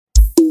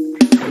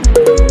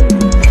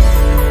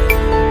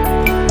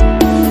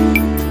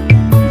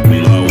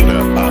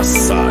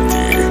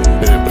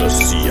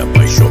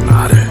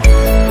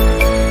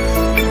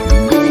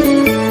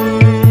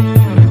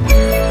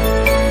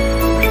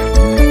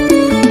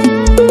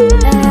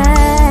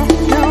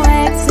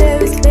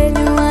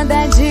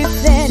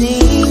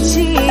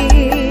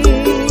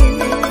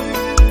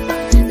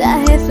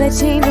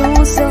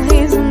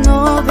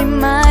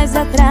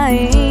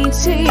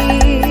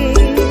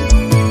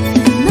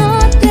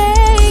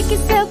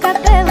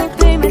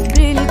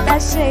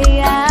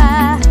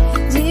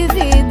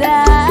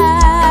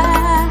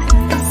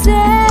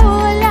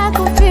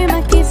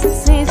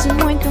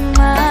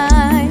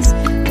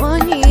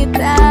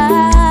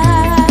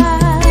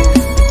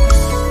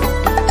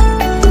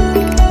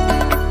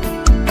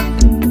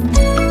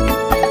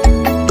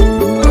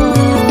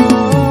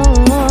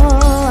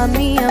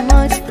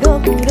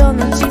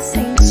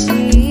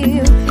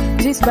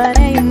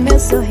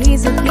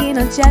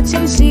te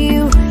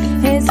atingiu.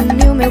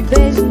 Resumiu meu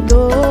beijo em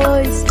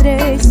 2,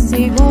 3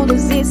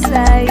 segundos e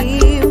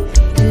saiu.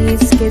 E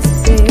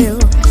esqueceu,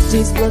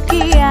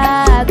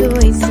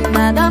 desbloqueado em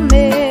cima da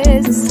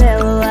mesa. O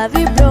celular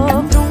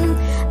vibrou, brum,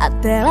 a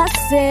tela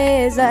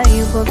acesa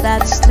e um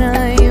contato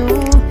estranho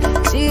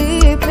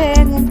te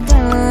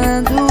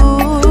perguntando: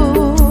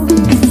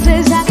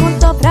 você já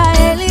contou pra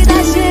ele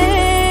da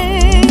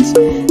gente?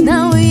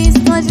 Não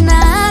esconde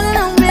nada,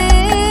 não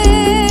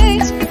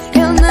mente.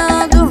 Eu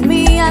não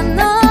dormi a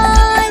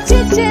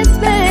noite te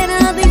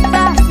esperando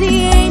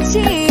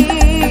impaciente.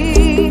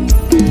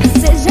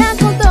 Você já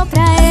contou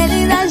pra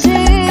ele da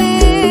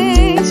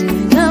gente?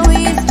 Não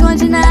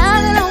esconde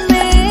nada, não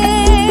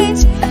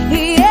mente.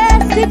 E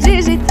esse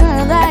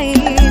digitando aí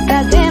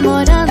tá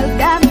demorando,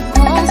 tá me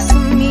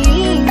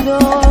consumindo.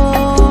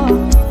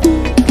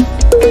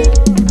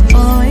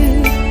 Oi,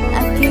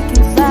 aqui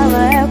quem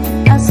fala é o que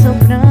tá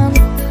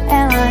sobrando.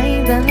 Ela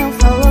ainda não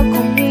falou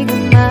comigo,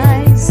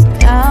 mas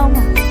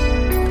calma,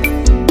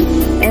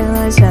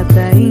 ela já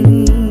tá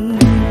indo.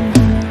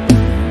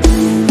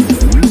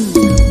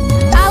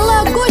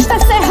 Alô, Gusta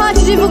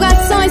Serrote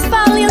Divulgações,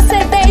 Paulinho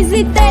CDs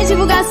e T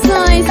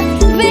Divulgações.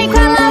 Vem com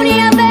a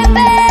Laurinha, bebê.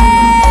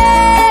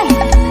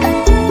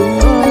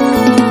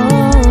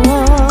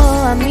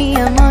 A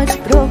minha mão te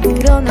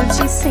procurou, não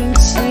te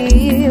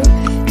sentiu.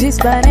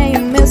 Disparei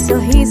o meu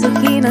sorriso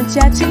que não te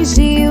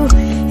atingiu.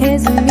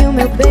 Resumiu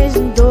meu beijo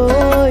em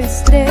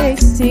 2, 3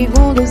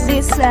 segundos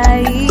e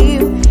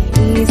saiu.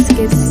 E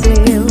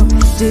esqueceu,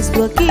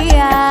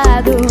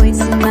 desbloqueado em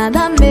cima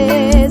da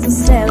mesa. O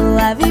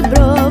celular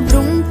vibrou,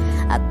 brum,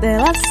 a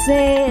tela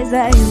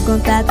acesa e um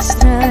contato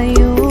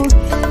estranho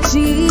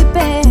te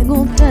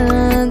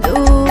perguntando: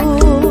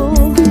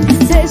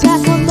 você já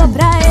contou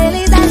pra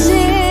ele da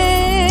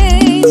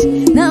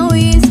gente? Não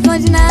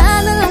esconde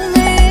nada, não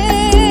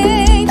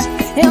mente.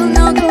 Eu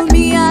não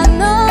dormi a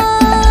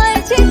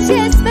noite te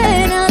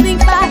esperando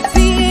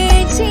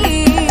impaciente.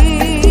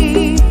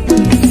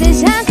 Você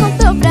já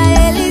contou pra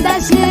ele da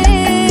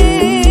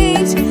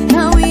gente?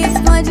 Não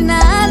esconde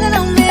nada,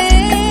 não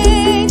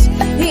mente.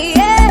 E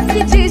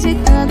esse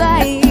digitando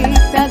aí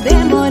tá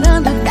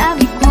demorando, tá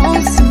me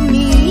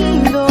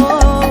consumindo.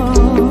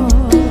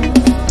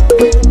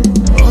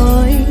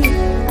 Oi,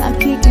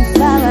 aqui quem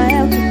fala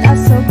é o que tá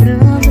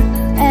sobrando.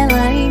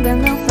 Ela ainda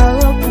não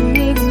falou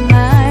comigo,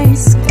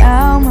 mas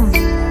calma,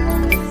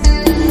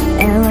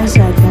 ela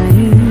já tá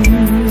indo.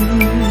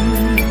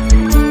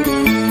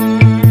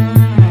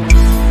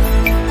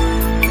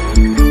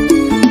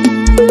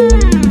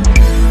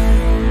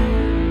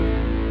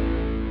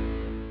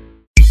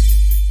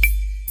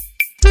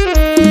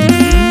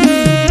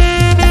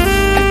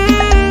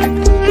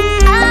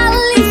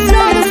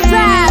 Alisson do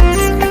Sax,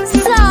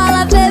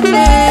 sola,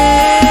 bebê.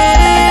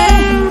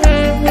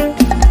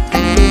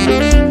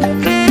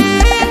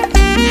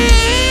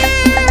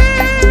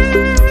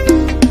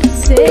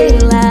 Sei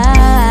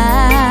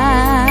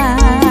lá,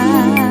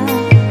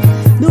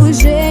 do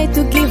jeito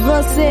que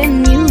você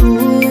me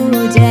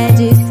ilude é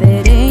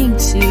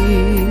diferente.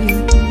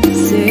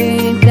 Você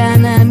entra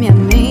na minha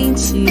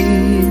mente.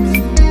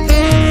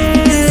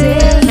 Sei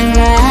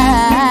lá,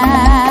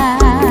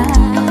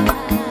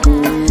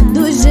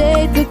 do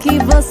jeito que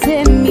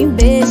você me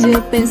beija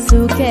eu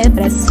penso que é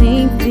pra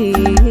sempre.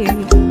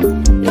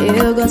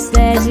 Eu gosto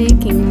é de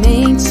quem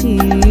mente.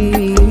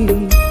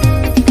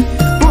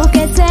 Por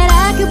que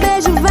será que o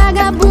beijo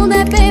vagabundo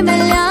é bem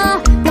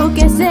melhor? Por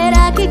que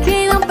será que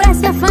quem não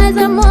presta faz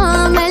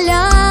amor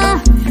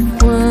melhor?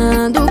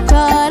 Quando o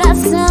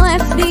coração é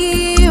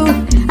frio,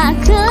 a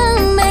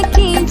cama é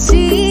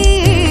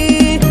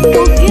quente.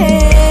 Por quê?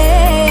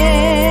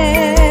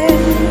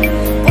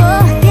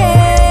 Porque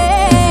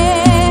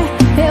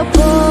eu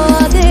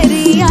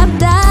poderia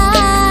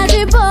dar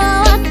de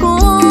boa com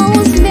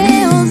os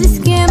meus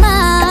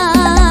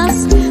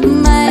esquemas,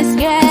 mas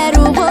quero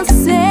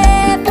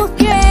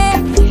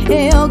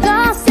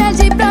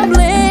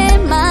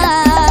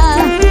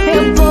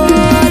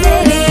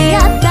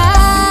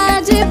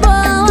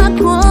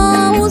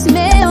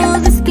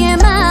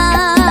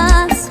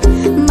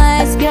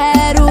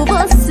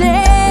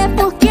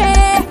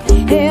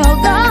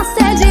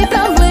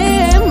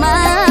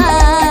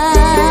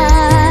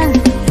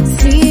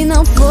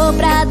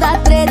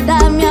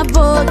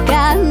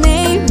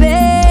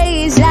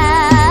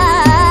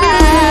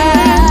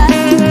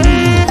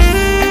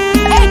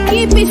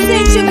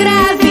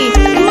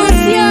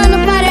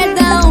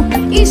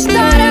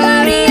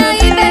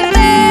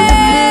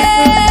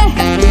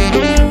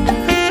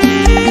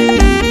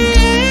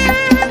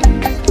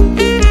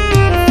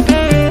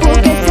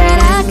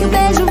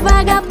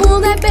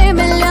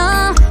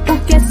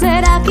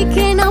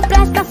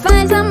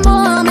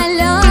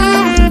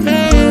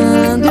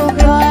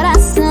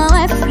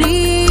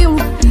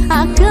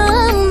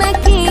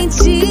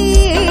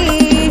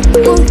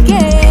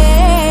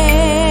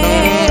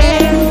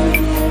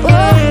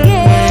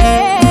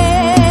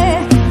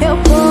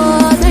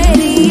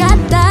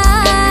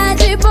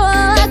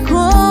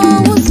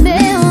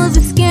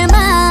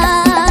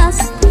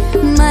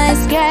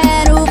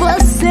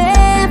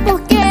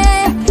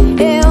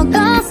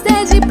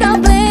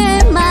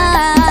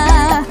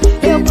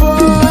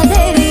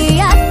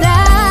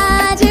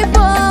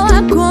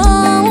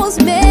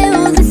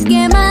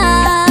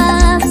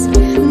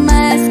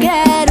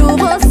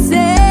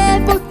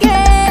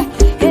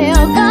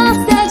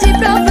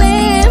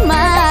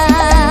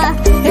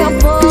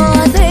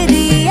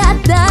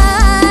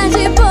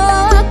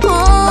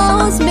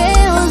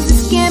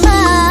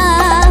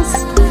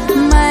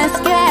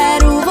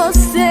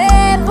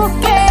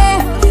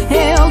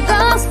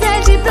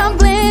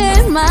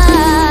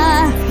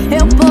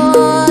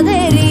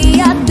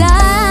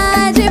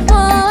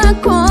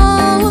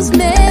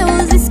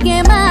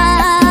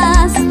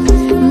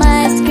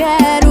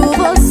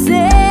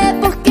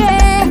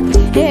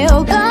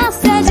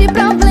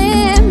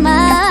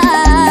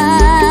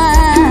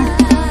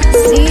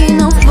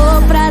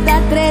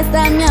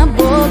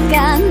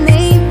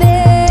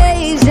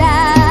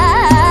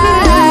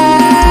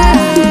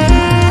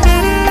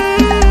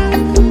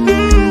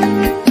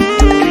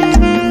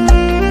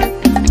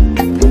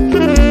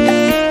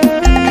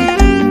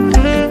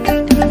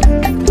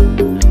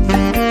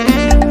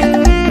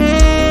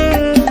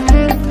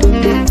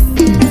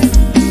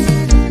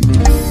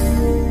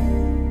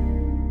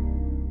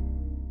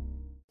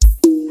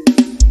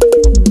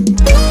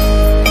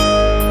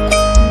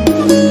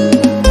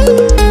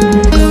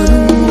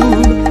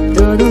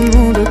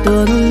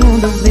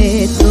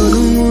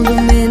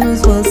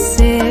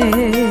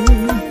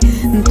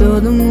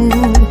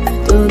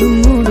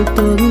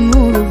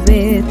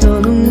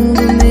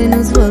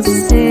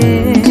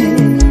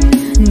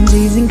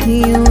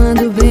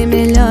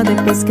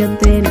depois que eu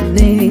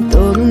terminei,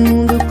 todo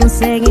mundo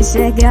consegue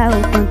enxergar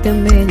o quanto eu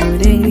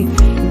melhorei.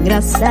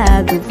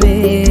 Engraçado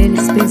ver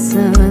eles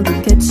pensando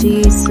que eu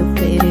te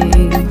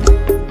superei,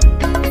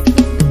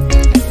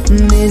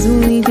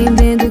 mesmo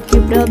entendendo que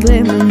o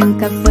problema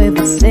nunca foi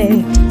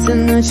você. Se eu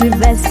não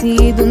tivesse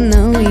ido,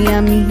 não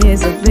ia me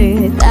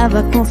resolver.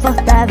 Tava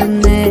confortável,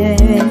 né?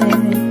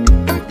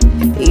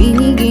 E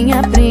ninguém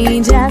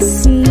aprende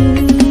assim,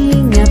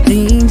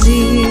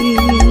 aprendi.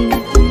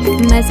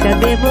 Mas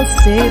cadê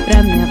você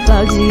pra me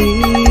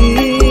aplaudir?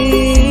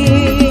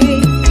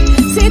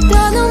 Se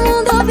todo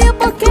mundo viu,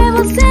 por que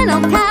você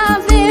não tá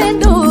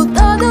vendo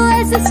todo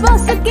esse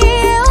esforço que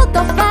eu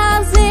tô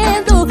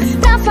fazendo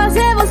pra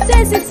fazer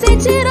você se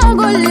sentir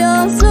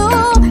orgulhoso,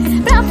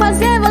 pra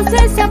fazer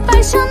você se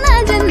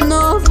apaixonar de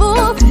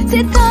novo?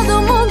 Se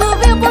todo mundo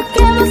viu, por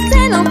que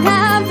você não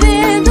tá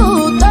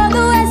vendo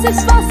todo esse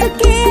esforço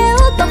que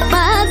eu tô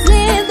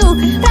fazendo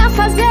pra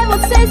fazer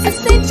você se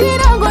sentir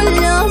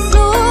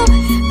orgulhoso,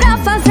 pra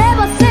fazer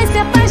você se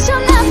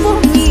apaixonar por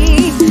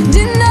mim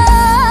de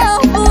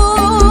novo?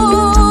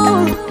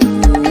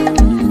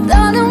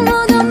 Todo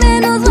mundo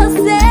menos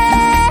você.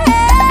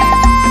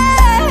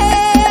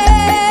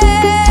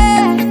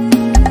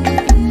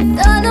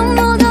 Todo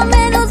mundo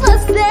menos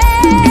você.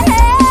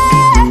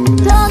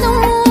 Todo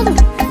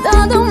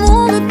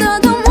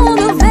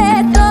mundo vê.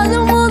 Todo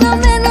mundo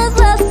menos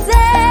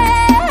você.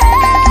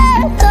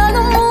 Todo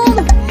mundo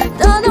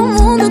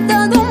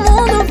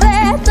vê.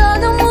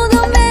 Todo mundo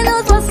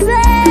menos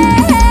você.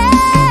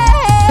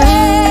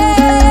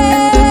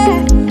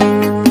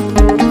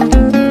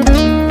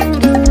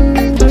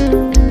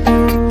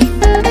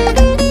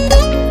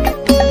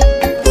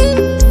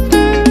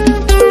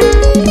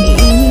 E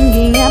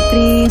ninguém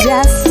aprende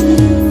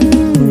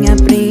assim,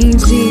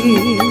 aprendi.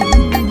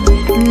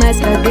 Mas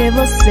cadê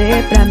você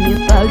pra me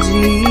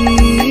aplaudir?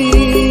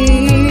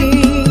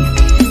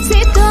 Se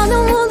todo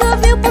mundo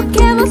viu, por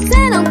que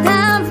você não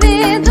tá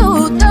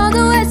vendo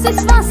todo esse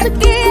esforço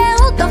que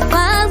eu tô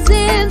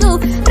fazendo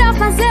pra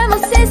fazer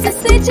você se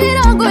sentir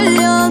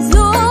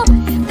orgulhoso,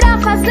 pra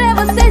fazer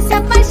você se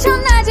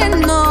apaixonar de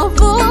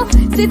novo?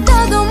 Se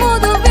todo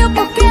mundo viu,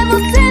 por que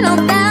você não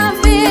tá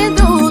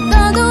vendo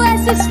todo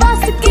esse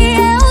esforço que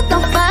eu tô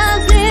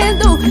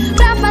fazendo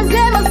pra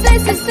fazer você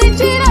se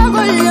sentir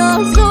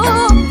orgulhoso,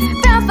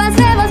 pra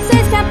fazer você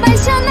se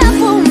apaixonar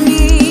por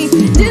mim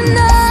de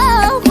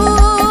novo?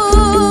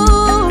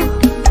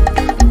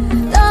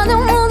 Todo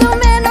mundo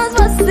menos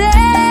você.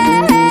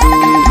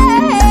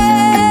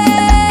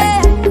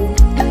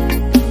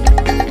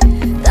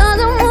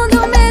 Todo mundo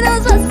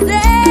menos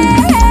você.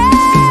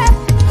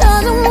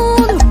 Todo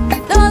mundo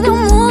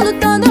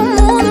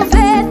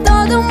vê.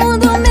 Todo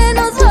mundo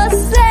menos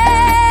você.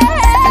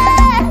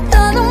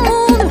 Todo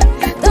mundo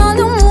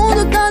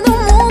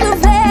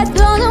vê.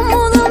 Todo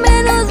mundo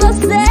menos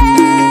você.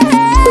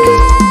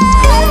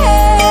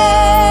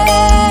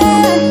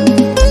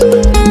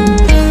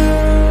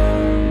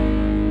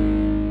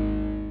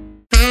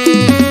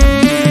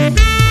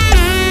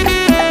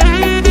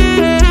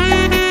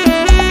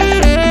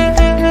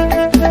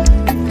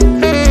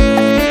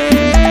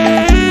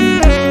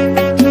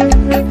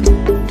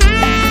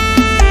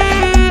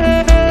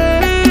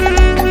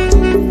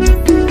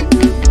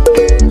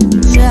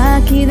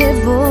 Já que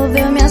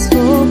devolveu minhas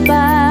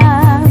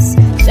roupas,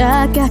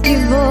 já que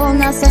arquivou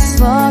nossas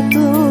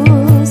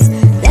fotos,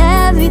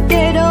 deve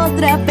ter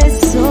outra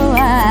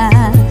pessoa.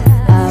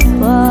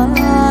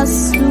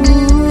 Aposto.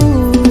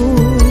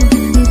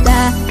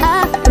 Tá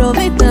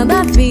aproveitando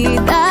a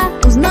vida,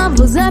 os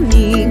novos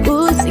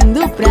amigos,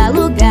 indo pra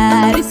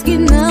lugares que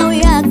não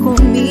ia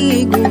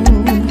comigo.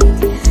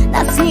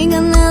 Tá se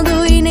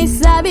enganando e nem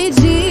sabe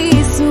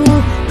disso.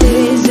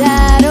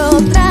 Beijar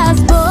outras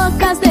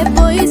bocas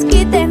depois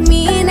que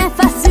termina é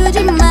fácil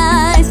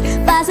demais.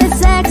 Fazer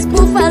sexo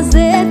por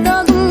fazer,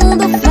 todo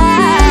mundo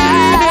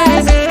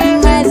faz.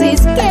 Mas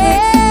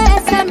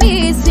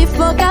esqueça-me se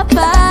for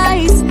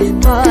capaz.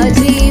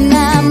 Pode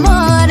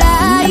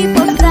namorar e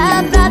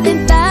postar pra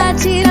tentar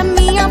tirar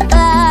minha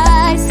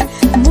paz.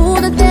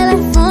 Muda o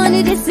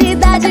telefone de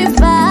cidade,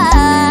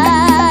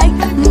 vai.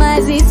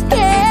 Mas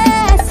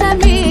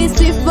esqueça-me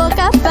se for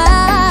capaz.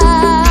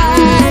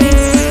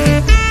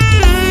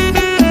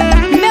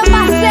 Meu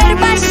parceiro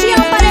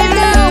Bastião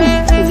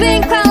Paredão,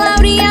 vem com a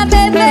Laurinha,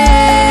 bebê.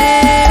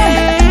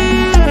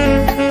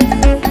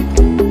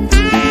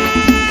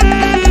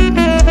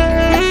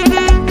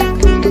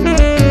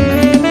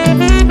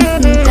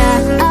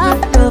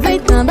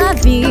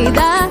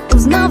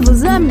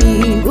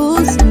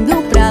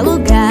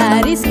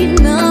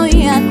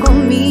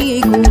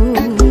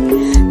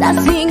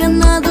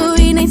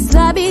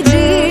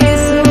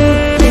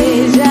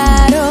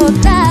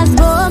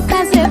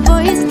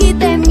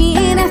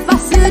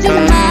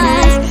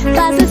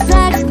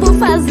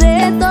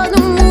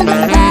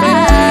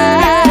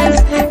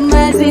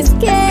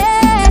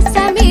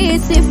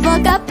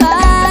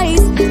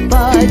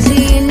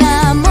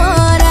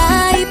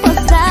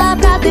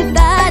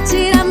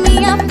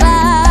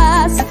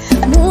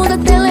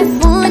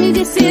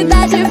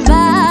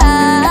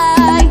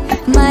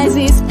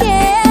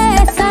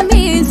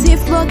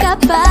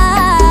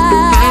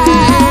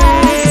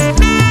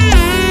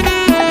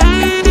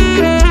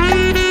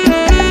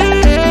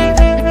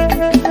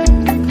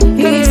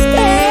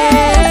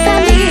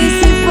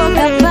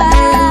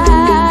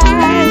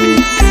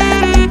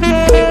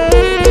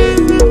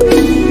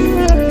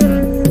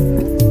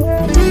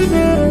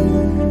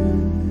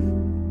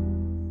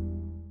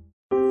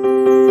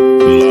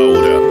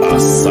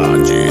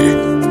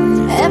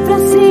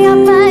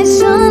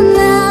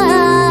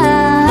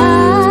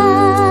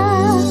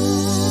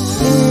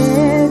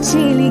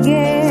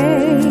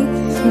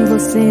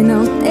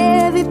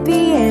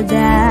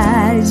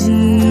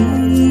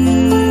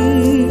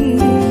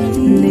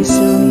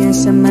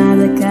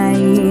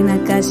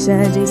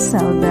 fecha de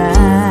saudade.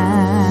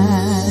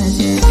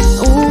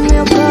 O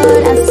meu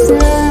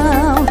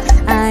coração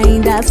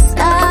ainda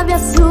sabe a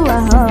sua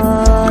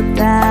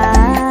rota.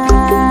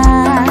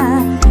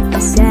 Não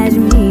se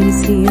admire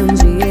se um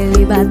dia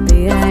ele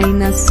bater aí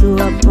na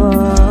sua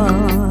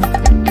porta,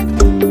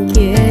 que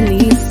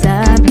ele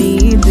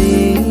sabe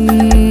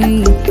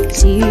bem,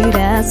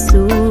 tira a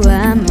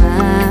sua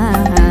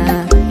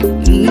amarra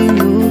e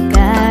no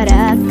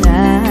cara a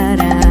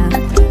cara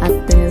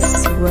até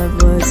sua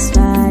voz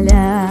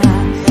falhar.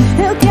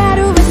 Eu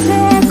quero ver você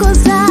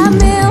recusar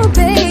meu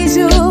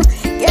beijo,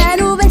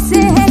 quero ver você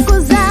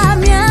recusar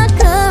minha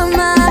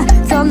cama.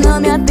 Só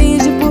não me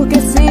atende porque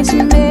sente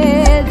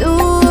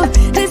medo,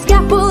 diz que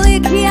a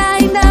polícia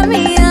ainda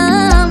me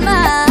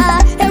ama.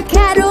 Eu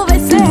quero ver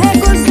você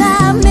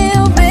recusar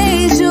meu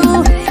beijo,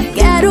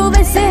 quero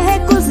ver você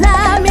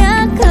recusar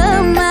minha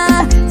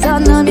cama. Só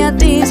não me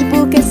atende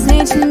porque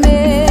sente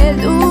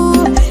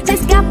medo,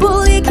 diz que a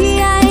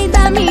polícia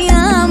ainda me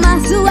ama.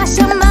 Sua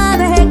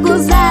chamada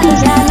recusada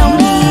já não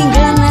me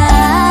engana.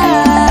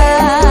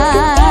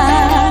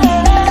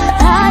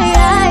 Ai,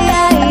 ai,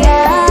 ai,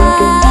 ai.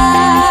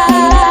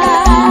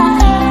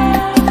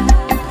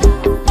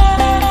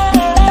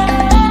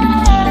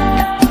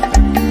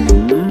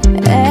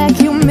 É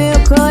que o meu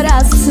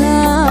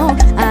coração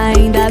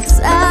ainda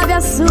sabe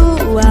a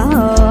sua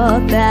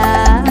rota.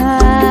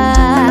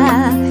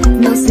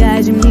 Não se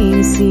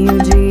admire se um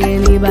dia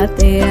ele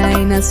bater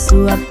aí na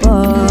sua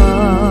porta,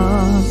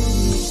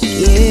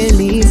 que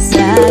ele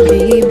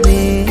sabe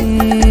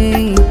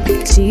bem,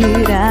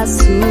 tira a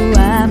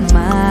sua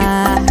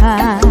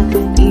amarra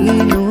e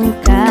no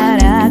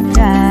cara a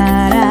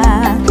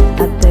cara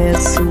até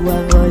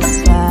sua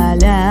voz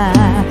falhar.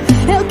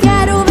 Eu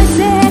quero ver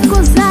você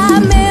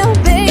recusar meu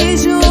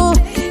beijo,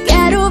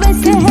 quero ver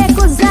você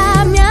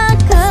recusar minha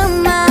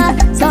cama.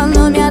 Só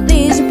não me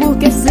atende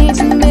porque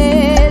sente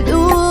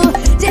medo,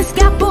 diz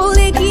que a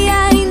polícia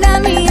ainda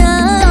me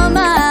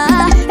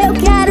ama. Eu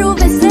quero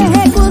ver você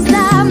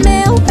recusar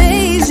meu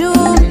beijo,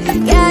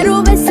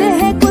 quero ver você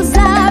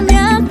recusar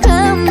minha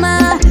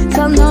cama.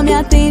 Só não me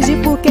atende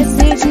porque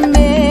sente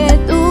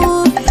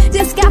medo,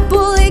 diz que a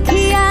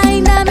polícia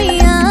ainda me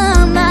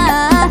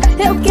ama.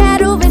 Eu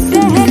quero ver você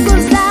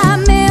recusar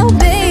meu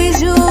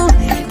beijo,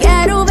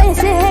 quero ver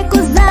você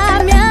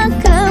recusar minha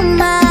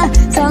cama.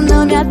 Só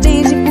não me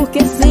atende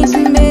porque sente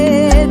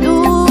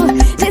medo,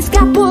 diz que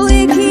a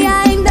polícia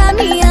ainda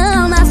me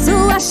ama.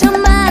 Sua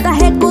chamada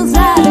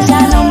recusada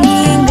já não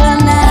me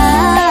engana.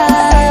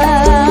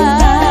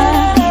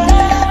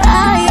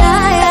 Ai,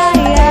 ai, ai,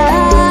 ai.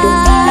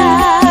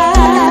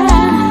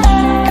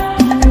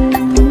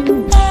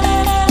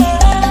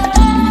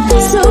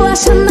 Sua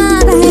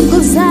chamada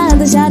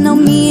recusada já não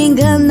me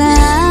engana.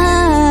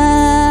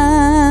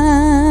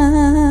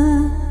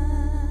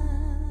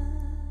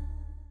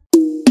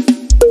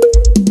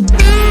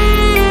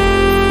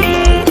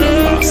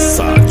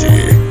 Assad,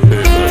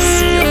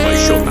 se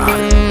apaixonar.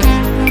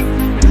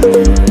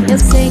 Eu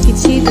sei que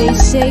te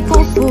deixei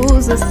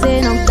confusa,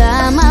 você não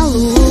tá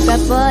maluca,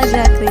 pode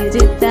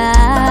acreditar.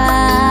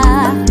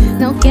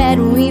 Não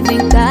quero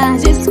inventar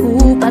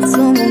desculpa,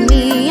 assumo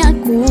minha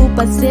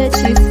culpa se eu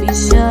te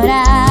fiz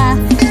chorar.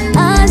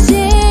 A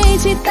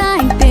gente tá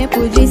em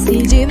tempo de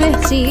se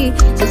divertir,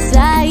 de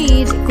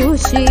sair, de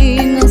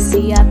curtir, não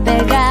se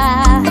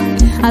apegar.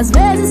 Às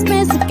vezes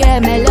penso que é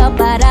melhor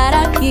parar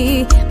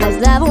aqui, mas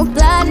dá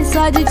vontade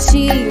só de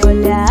te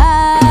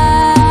olhar.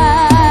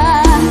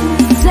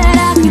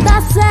 Será que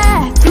dá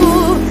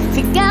certo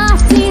ficar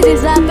assim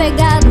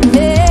desapegado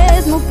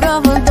mesmo,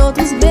 provando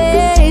outros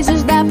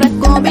beijos? Dá pra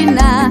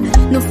combinar,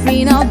 no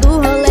final do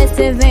rolê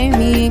cê vem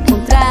me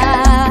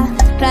encontrar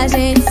pra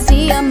gente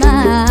se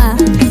amar.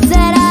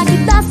 Será que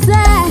dá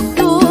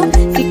certo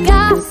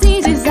ficar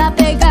assim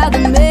desapegado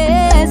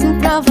mesmo,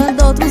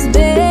 provando outros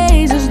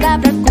beijos? Dá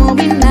pra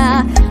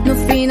combinar, no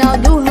final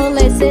do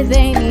rolê cê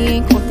vem me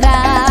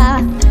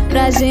encontrar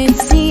pra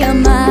gente se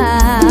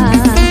amar.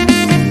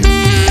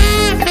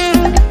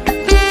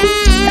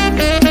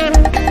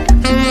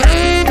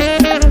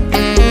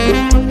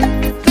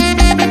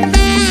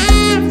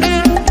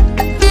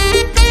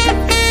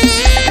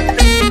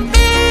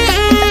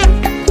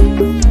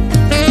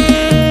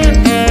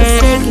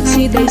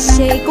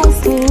 Deixei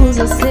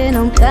confusa, você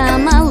não tá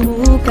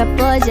maluca,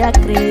 pode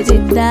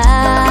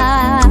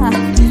acreditar.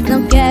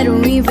 Não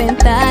quero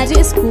inventar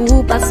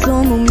desculpa,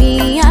 assumo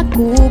minha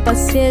culpa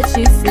se eu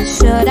te fiz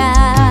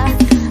chorar.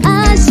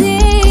 A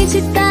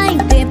gente tá em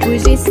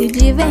tempos de se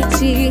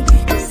divertir,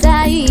 de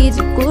sair,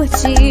 de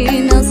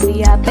curtir, não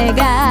se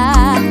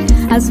apegar.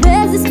 Às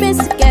vezes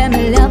penso que é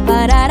melhor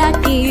parar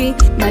aqui,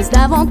 mas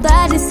dá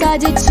vontade só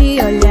de te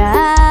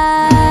olhar.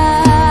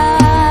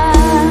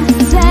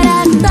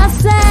 Será que dá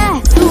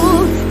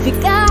certo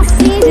ficar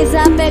assim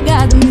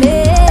desapegado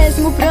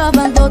mesmo,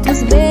 provando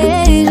outros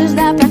beijos?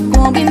 Dá pra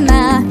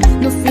combinar,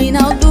 no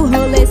final do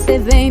rolê cê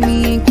vem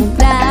me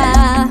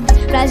encontrar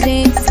pra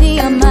gente se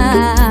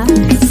amar.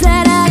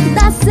 Será que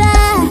dá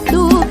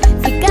certo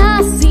ficar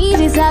assim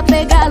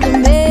desapegado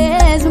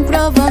mesmo,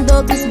 provando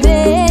outros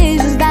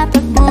beijos? Dá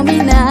pra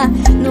combinar,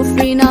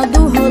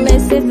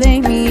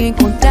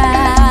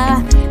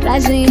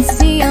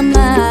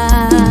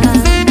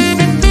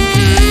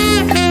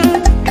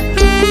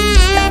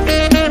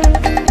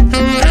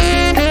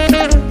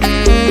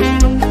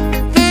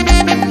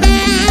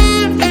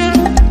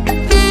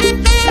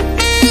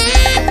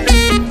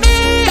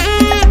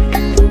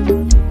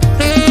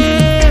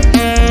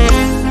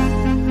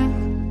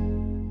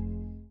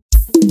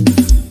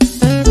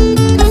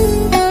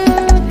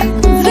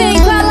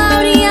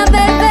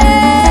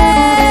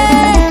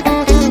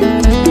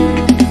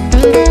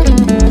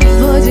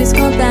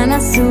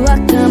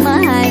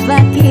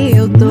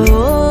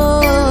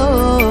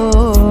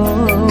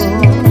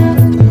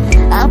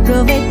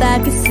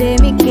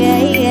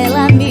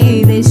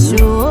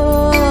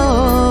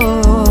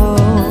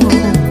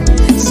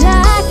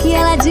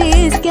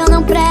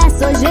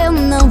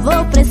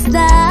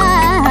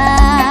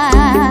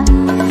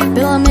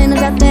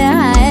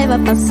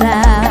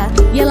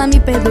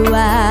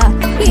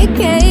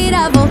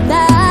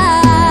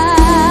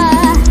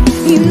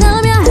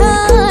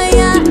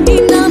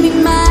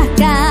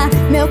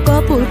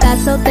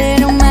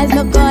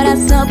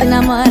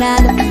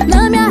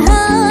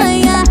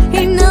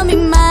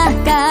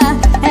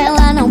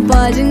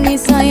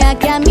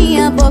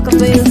 boca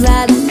foi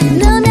usada.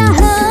 Não me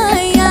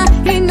arranha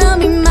e não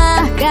me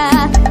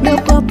marca. Meu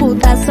corpo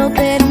tá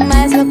solteiro,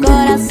 mas meu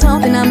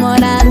coração tem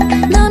namorada.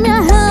 Não me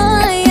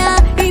arranha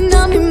e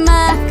não me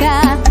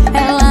marca.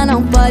 Ela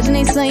não pode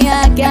nem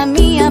sonhar que a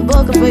minha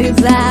boca foi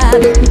usada.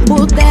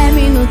 O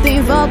término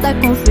tem volta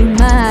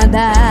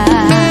confirmada.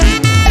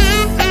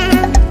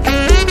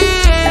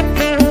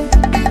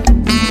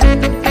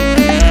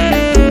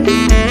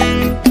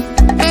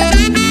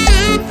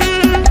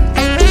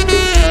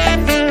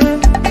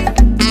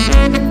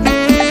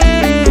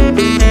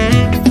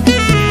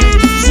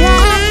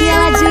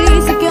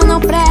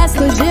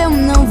 Hoje eu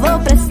não vou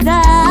prestar,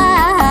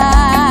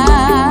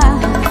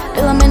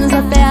 pelo menos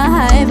até a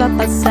raiva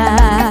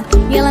passar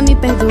e ela me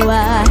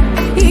perdoar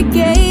e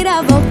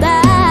queira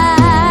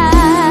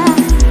voltar.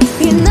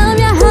 E não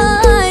me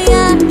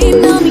arranha e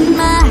não me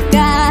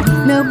marca.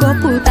 Meu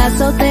corpo tá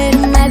solteiro,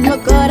 mas meu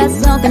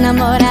coração tem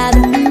namorada.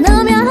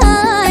 Não me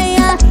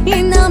arranha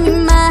e não me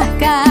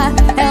marca.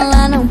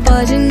 Ela não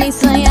pode nem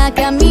sonhar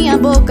que a minha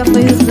boca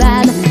foi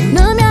usada.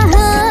 Não me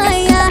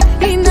arranha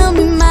e não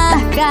me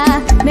marca.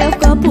 Meu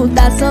corpo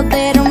tá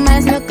solteiro,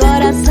 mas meu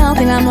coração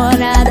tem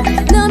namorada.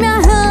 Não me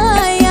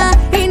arranha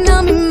e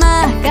não me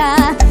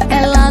marca.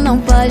 Ela não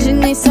pode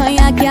nem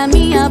sonhar que a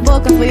minha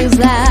boca foi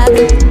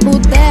usada. O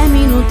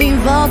término tem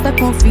volta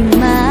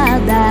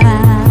confirmada.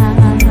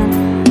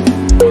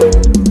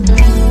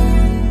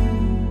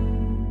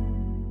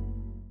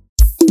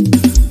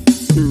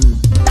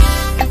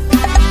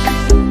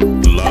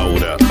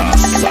 Laura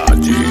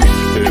Assad,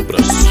 é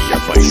pra se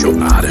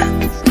apaixonar.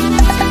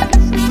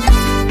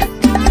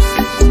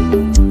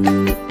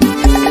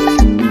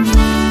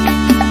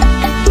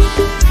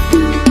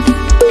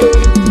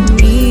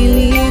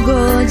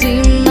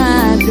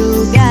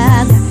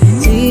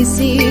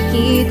 Disse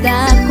que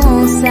tá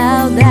com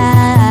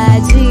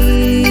saudade.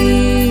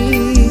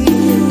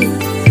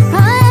 A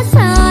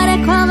essa hora é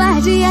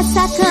covardia,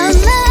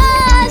 sacanagem.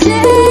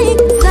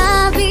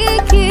 Sabe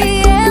que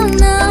eu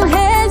não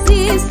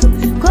resisto.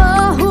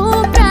 Corro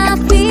pra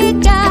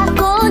ficar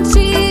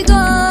contigo.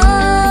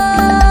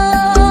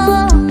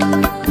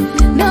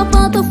 Meu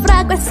ponto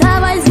fraco é essa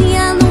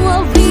vozinha no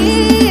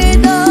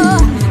ouvido.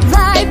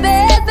 Vai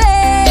beber,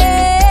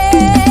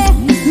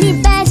 me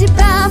pede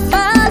pra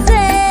fazer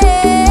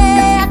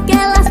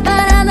aquelas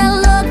paradas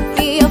loucas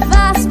que eu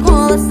faço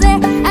com você.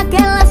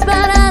 Aquelas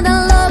paradas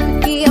loucas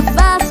que eu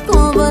faço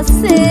com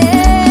você.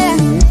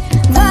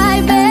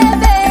 Vai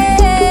beber,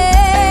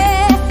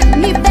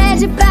 me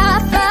pede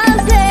pra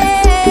fazer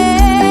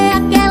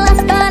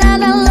aquelas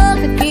paradas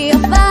loucas que eu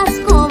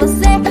faço com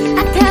você.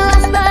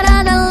 Aquelas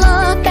paradas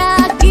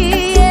loucas que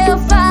eu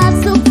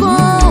faço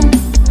com.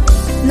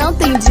 Não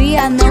tem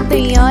dia, não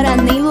tem hora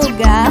nem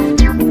lugar.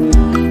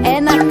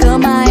 É na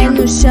cama, é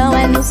no chão,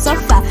 é no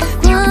sofá.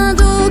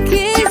 Quando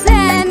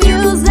quiser me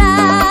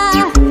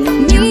usar,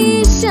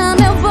 me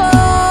chama, eu vou.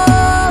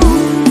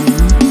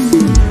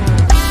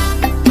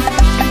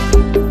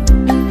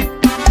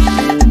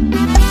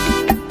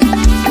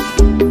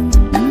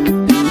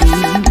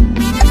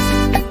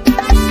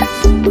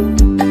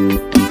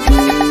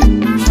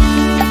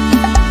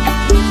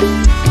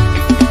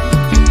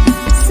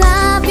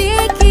 Sabe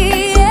que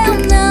eu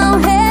não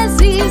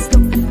resisto.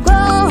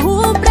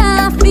 Corro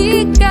pra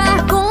ficar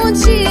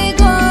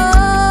contigo.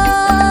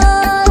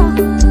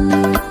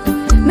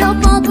 Meu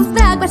ponto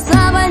fraco é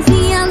essa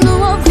vozinha no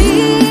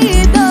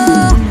ouvido.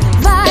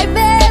 Vai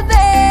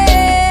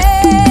beber,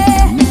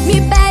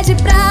 me pede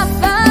pra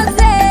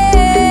fazer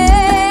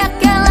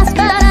aquelas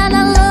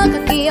paradas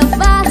loucas que eu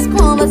faço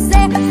com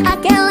você.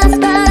 Aquelas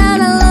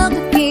paradas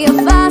loucas que eu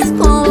faço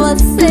com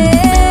você.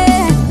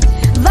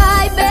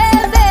 Vai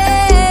beber,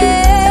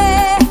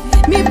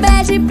 me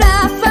pede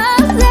pra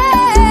fazer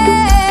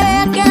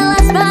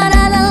aquelas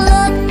paradas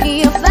loucas que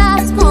eu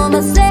faço com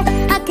você.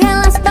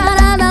 Aquelas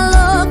paradas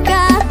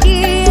loucas que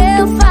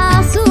eu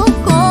faço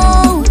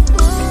com.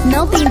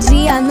 Não tem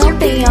dia, não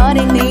tem hora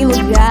e nem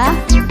lugar.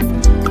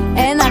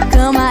 É na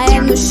cama,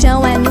 é no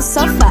chão, é no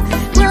sofá.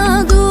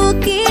 Quando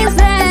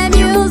quiser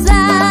me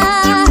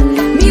usar,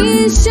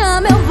 me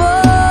chama, eu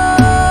vou.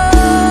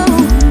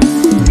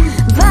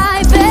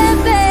 Vai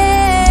beber,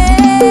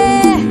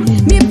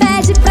 me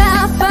pede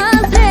pra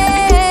fazer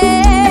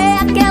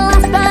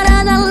aquelas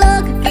paradas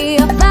loucas que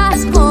eu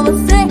faço com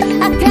você.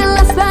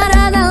 Aquelas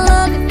paradas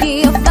loucas que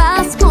eu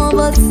faço com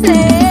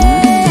você.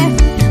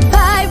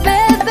 Vai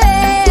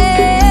beber,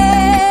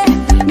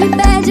 me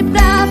pede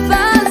pra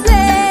fazer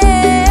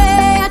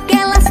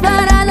aquelas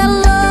paradas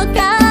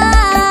loucas.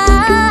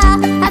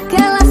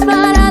 Aquelas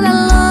paradas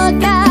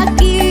loucas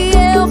que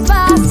eu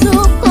faço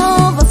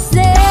com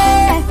você.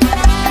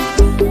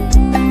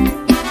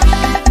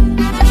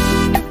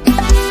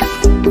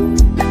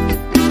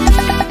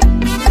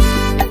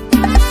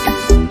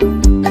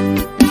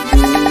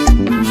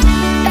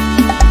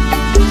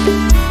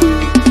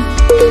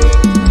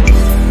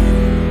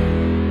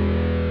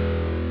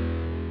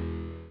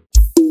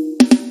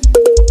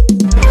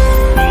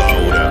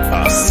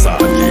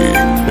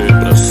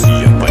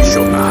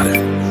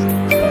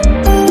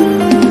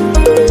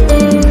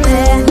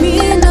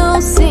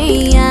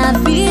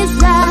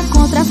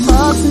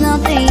 não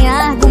tem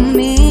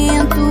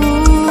argumento.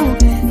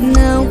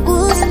 Não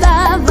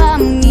custava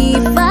me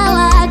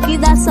falar que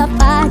da sua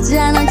parte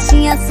já não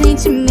tinha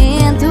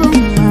sentimento.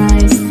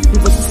 Mas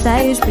você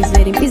saiu de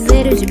piseiro em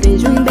piseiro, de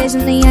beijo em beijo,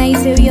 nem aí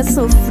se eu ia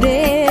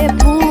sofrer.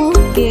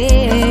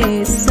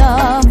 Porque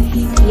só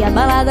que a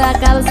balada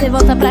acaba, você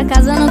volta pra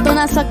casa, não tô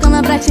na sua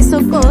cama pra te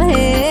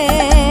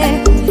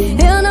socorrer.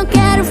 Eu não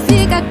quero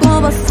ficar com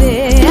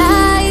você.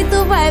 Aí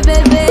tu vai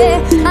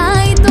beber,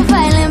 aí tu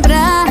vai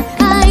lembrar,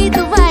 aí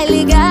tu vai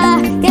ligar,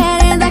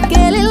 querendo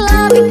aquele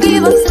love que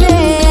você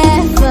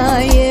é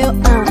fã. E eu,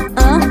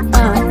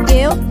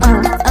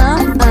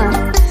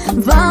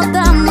 volta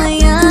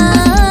amanhã.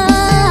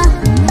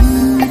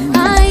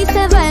 Aí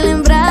cê vai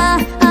lembrar,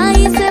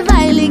 aí cê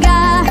vai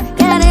ligar,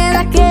 querendo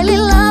aquele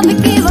love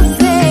que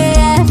você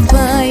é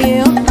fã. E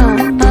eu,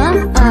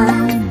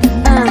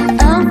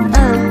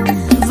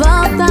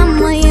 volta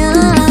amanhã.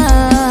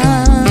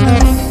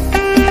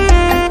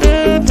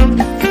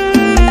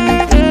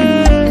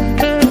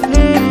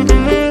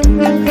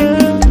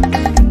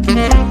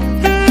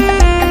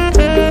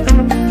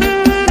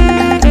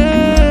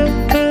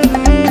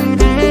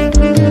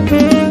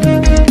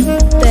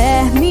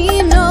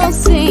 Terminou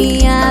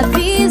sem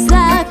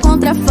avisar,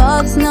 contra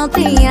fotos não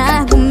tem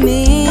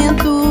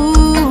argumento.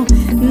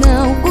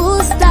 Não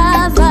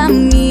custava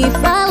me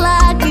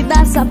falar que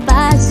da sua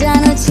parte já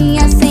não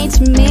tinha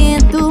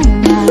sentimento.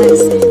 Mas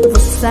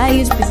você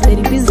saiu de piseiro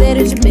em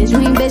piseiro, de beijo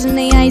em beijo,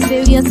 nem aí se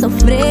eu ia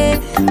sofrer.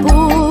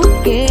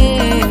 Porque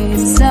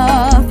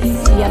só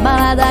que a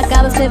balada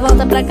acaba, você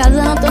volta pra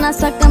casa, não tô na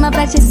sua cama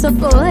pra te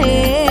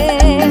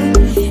socorrer.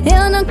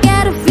 Eu não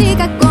quero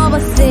ficar com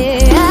você.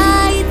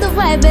 Aí tu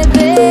vai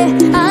beber,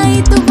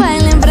 aí tu vai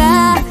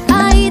lembrar,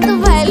 aí tu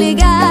vai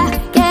ligar,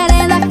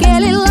 querendo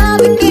aquele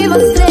love que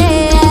você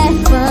é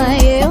fã.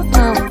 Eu,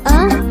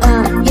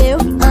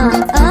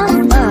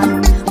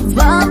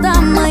 volta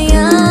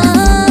amanhã.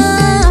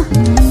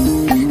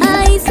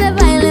 Aí cê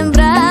vai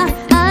lembrar,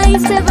 aí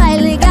cê vai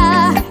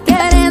ligar,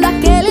 querendo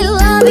aquele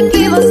love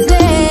que você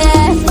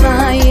é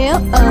fã. Eu,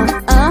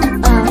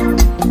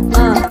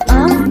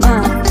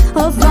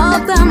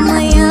 volta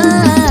amanhã.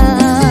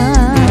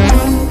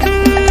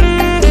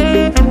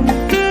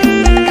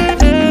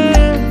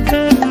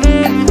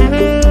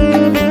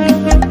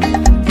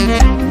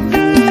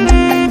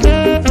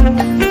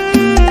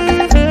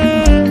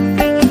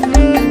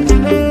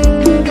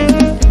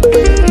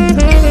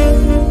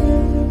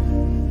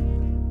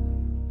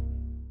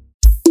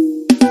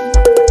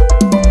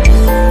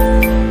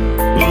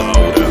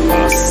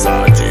 Laura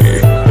Assad,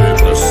 é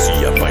pra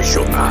se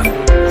apaixonar.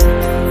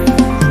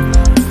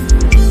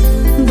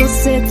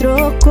 Você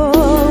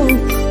trocou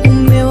o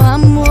meu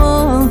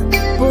amor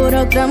por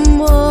outro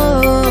amor.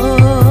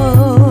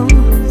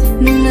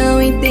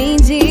 Não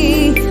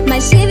entendi,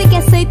 mas tive que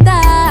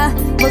aceitar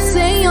você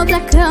em outra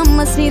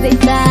cama se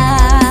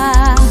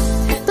deitar.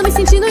 Tô me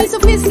sentindo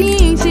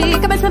insuficiente,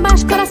 cabeça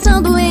baixa,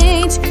 coração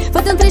doente.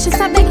 Foi tão triste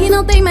saber que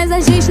não tem mais a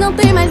gente, não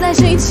tem mais a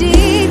gente.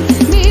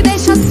 Me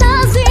deixa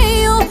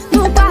sozinho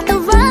no quarto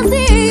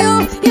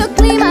vazio, e o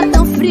clima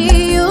tão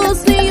frio,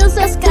 sem os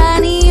seus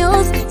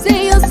carinhos,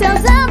 sem os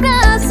seus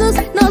abraços.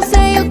 Não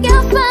sei o que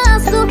eu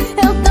faço,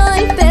 eu tô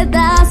em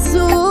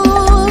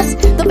pedaços.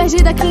 Tô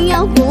perdida aqui em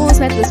alguns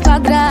metros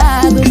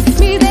quadrados.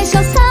 Me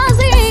deixa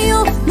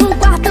sozinho no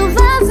quarto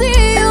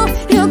vazio,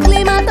 e o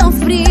clima tão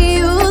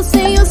frio,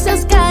 sem os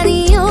seus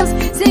carinhos,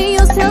 sem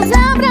os seus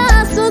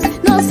abraços.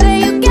 Não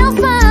sei o que eu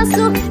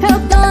faço, eu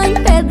tô em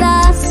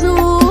pedaços.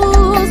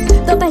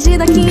 Tô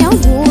perdida aqui em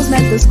alguns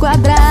metros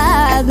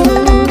quadrados.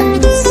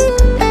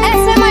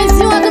 Essa é mais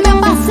uma do meu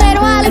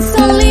parceiro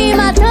Alisson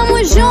Lima. Tamo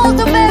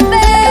junto,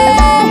 bebê.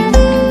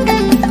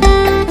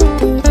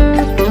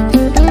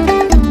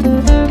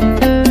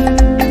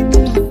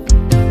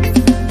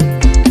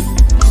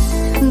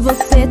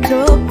 Você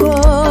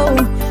trocou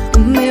o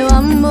meu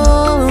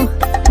amor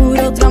por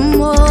outro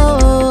amor.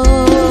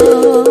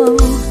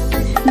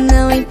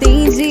 Não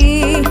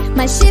entendi,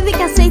 mas tive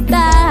que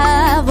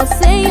aceitar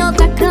você em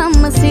outra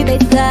cama se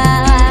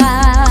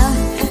deitar.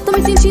 Tô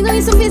me sentindo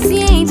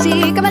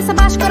insuficiente, cabeça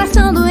baixa,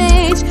 coração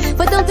doente.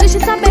 Foi tão triste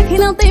saber que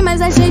não tem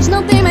mais a gente,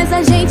 não tem mais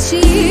a gente.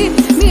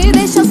 Me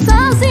deixou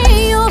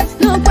sozinho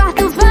no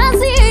quarto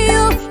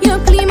vazio, e o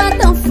clima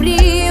tão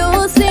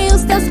frio, sem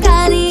os teus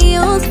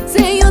carinhos,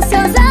 sem os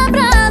seus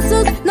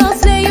abraços. Não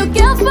sei o que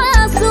eu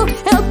faço,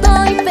 eu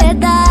tô em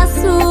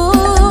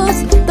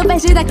pedaços. Tô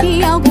perdida aqui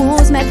em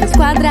alguns metros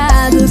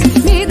quadrados.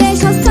 Me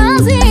deixa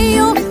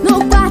sozinho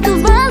no quarto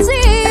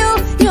vazio,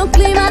 e o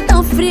clima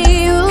tão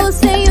frio,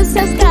 sem os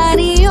seus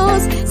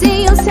carinhos,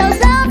 sem os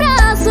seus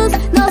abraços.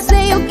 Não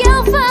sei o que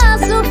eu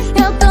faço,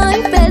 eu tô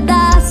em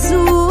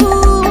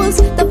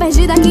pedaços. Tô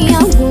perdida aqui em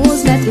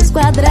alguns metros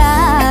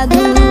quadrados.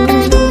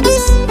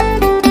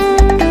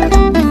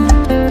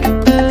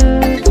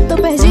 Tô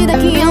perdida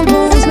aqui em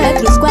alguns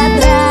metros quadrados.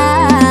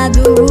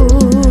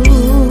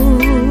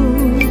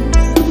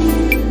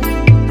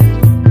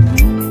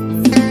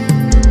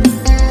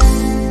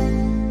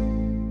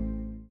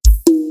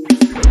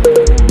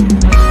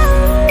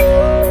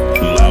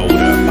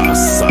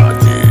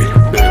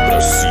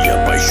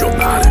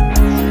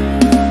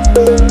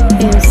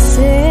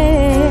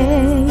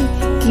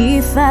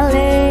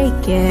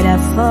 que era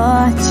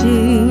forte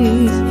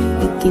e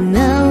que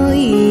não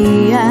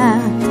ia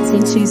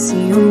sentir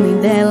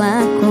ciúme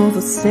dela com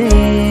você.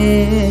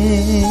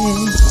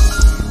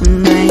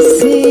 Mas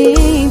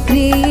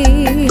sempre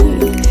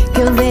que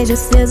eu vejo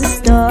seus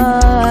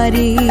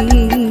stories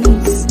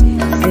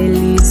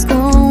feliz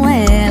com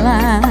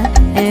ela,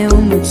 é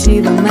um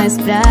motivo mais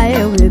pra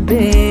eu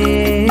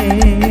beber.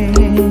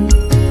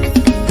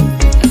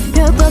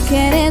 Eu tô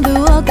querendo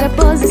outra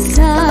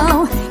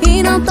posição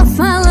e não tô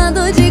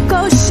falando de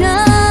colchão.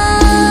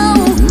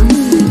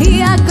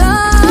 E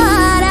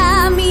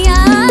agora minha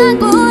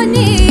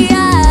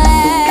agonia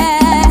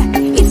é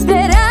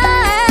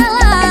esperar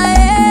ela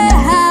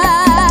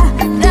errar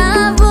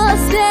pra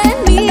você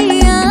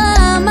me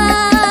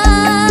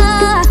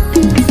amar.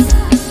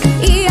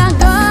 E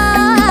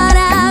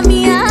agora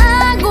minha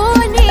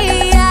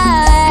agonia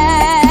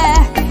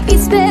é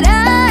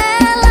esperar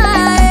ela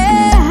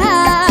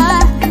errar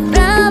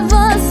pra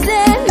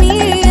você me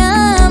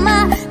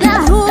amar. Na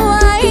rua,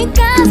 em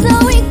casa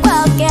ou em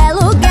qualquer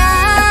lugar.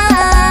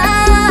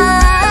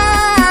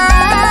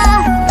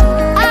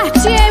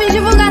 ARROCHA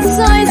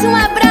Divulgações, um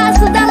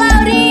abraço da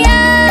Laurinha.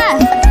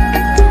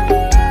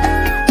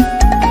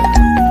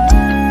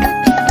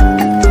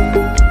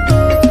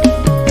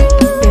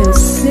 Eu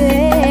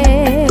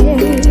sei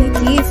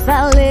que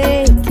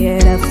falei que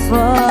era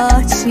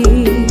forte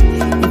e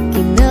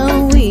que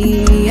não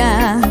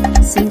ia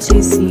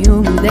sentir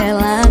ciúme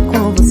dela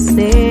com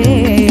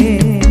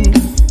você.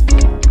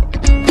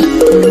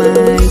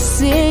 Mas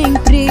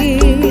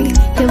sempre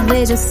que eu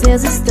vejo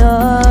seus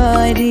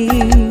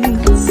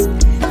stories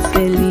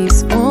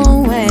feliz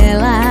com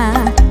ela,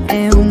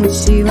 é um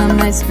motivo a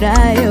mais pra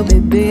eu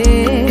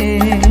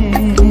beber.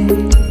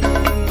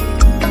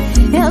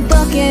 Eu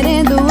tô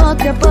querendo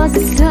outra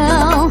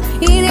posição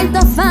e nem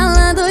tô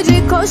falando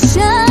de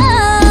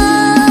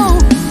colchão.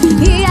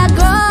 E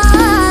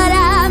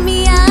agora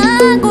minha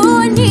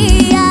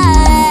agonia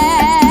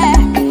é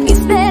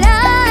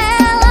esperar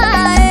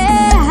ela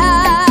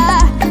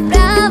errar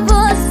pra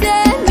você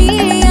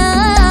me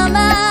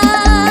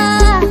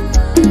amar.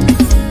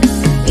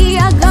 E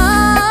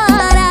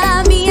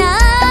agora minha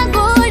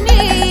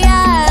agonia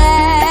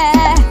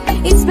é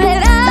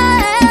esperar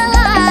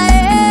ela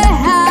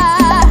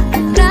errar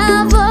pra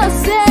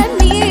você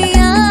me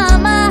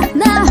amar.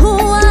 Na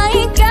rua,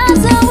 em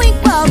casa ou em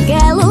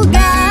qualquer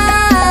lugar.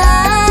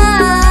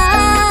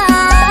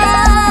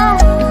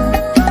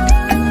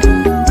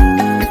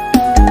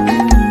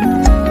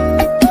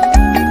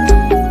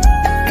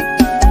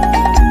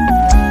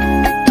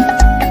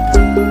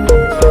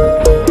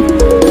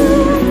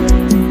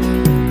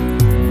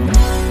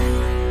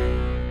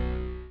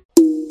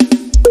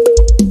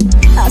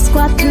 Às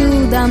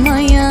 4 da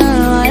manhã,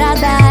 hora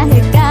da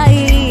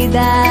recaída,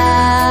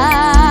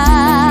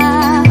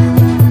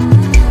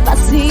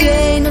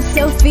 passei no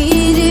seu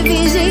feed e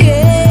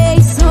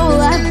vigiei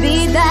sua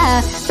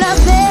vida pra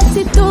ver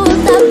se tudo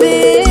tá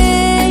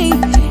bem.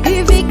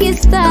 E vi que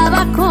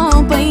estava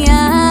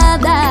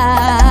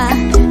acompanhada,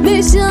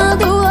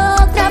 beijando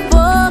outra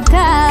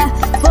boca.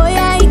 Foi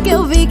aí que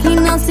eu vi que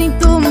não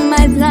sinto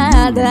mais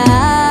nada.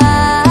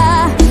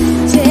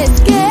 Te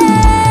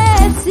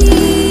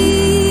esqueci,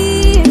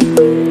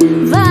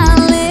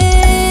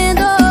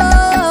 valendo.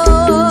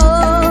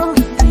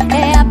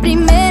 É a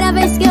primeira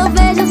vez que eu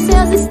vejo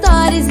seus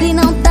stories e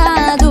não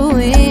tá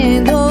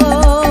doendo.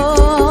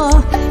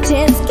 Te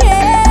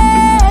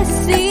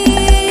esqueci,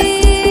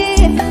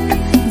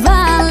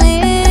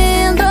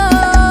 valendo.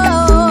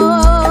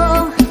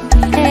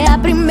 É a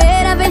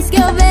primeira vez que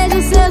eu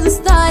vejo seus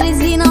stories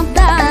e não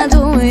tá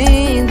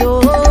doendo.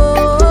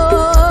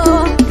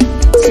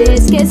 Te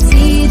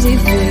esqueci de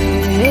vez.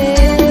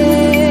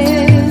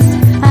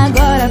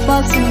 Agora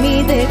posso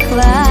me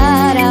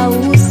declarar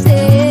o seu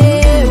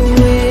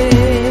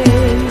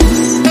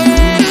ex.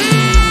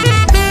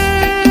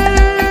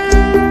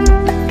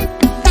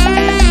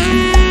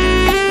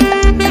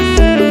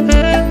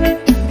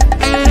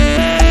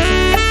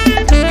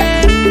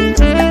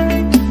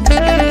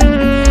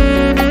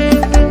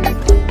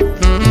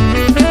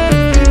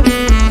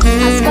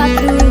 Às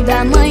 4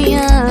 da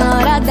manhã,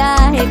 hora da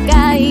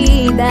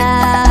recaída,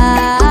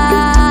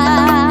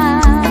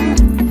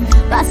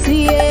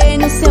 passei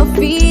no seu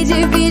feed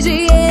e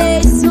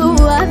vigiei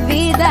sua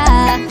vida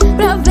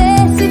pra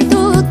ver se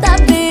tudo tá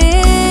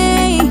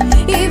bem.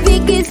 E vi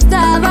que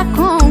estava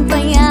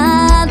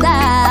acompanhada,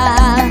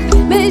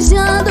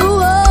 beijando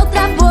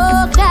outra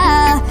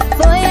boca.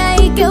 Foi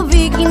aí que eu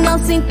vi que não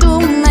sinto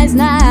mais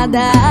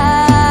nada.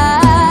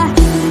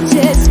 Te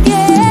esqueci,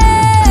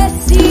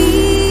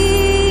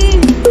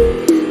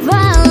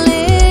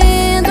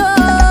 valendo.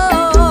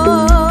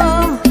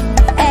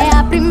 É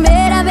a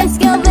primeira vez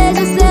que eu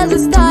vejo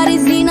seus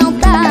stories e não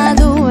tá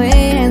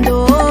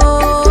doendo.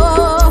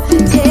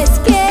 Te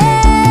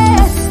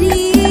esqueci,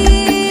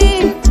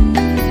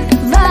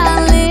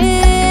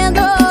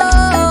 valendo.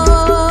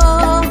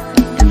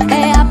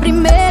 É a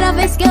primeira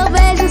vez que eu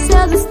vejo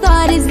seus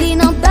stories e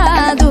não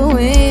tá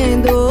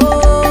doendo.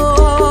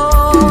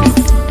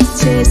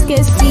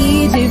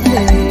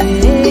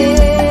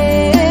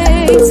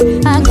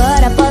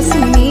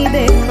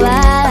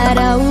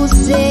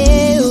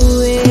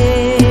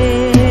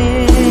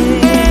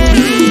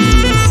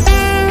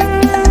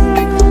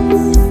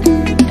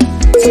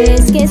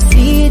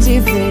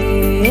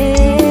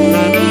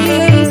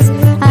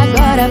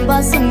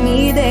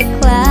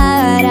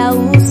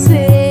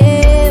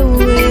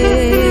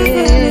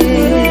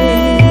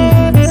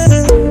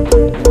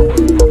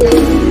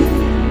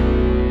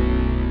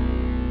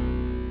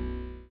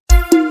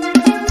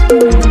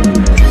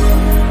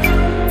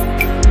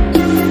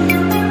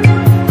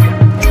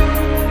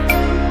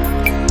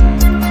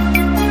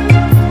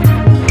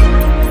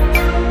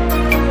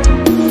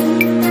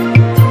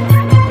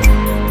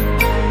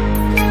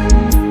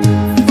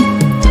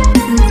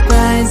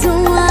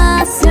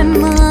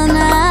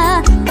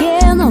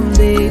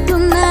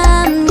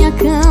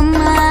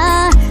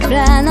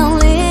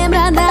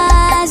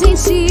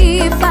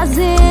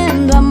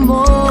 fazendo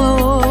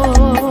amor.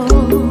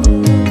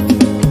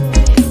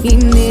 E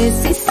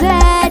nesses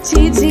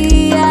 7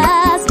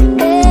 dias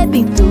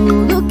bebi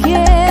tudo que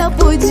eu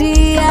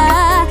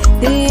podia,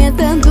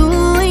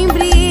 tentando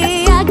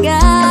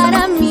embriagar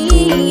a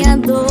minha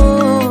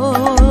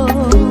dor.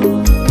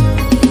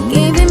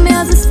 Quem vê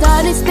meus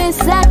stories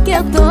pensa que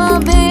eu tô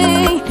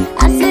bem.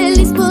 Ah, se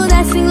eles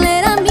pudessem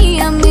ler a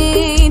minha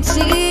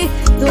mente.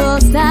 Tô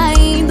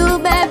saindo,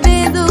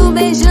 bebendo,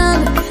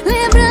 beijando,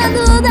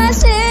 lembrando da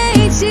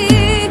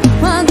gente.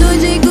 Quando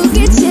digo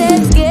que te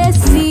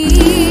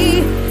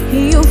esqueci,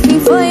 e o fim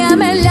foi a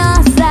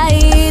melhor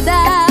saída.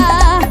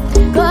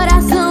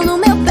 Coração no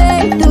meu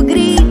peito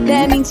grita,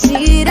 é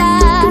mentira,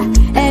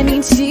 é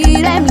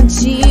mentira, é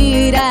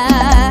mentira.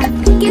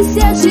 Que se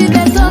eu te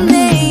ver tô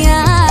nem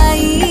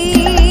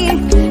aí.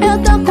 Eu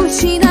tô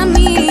curtindo a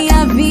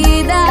minha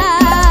vida.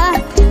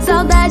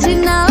 Saudade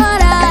na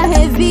hora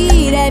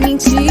revira, é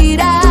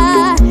mentira,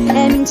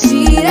 é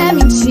mentira, é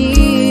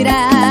mentira.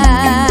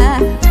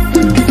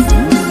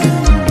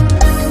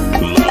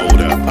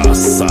 Laura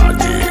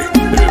Assad,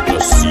 é pra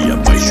se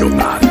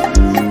apaixonar.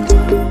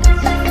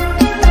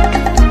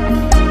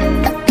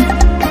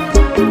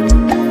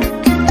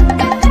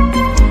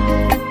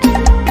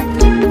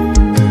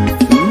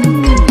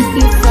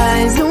 E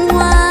faz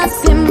uma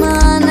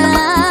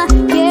semana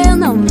que eu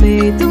não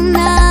deito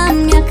na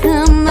minha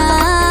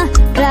cama,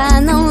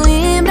 pra não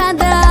lembrar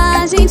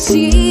da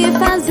gente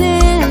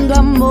fazendo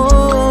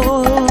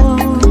amor.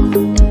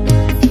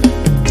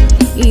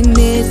 E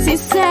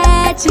nesses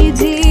 7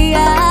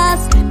 dias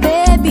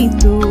bebi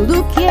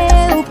tudo que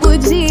eu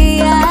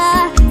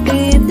podia,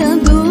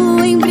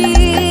 tentando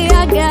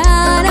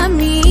embriagar a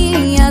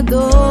minha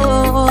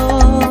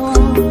dor.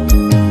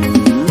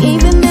 Quem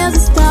vê meus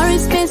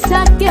stories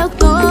pensa que eu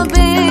tô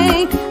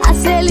bem. Ah,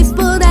 se eles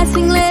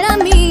pudessem ler a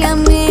minha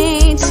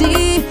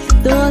mente.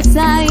 Tô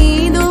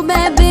saindo,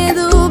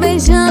 bebendo,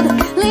 beijando,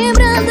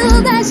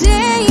 lembrando da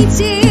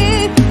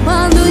gente.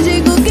 Quando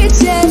digo que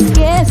te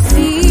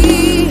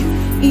esqueci,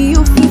 e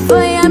o fim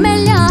foi a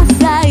melhor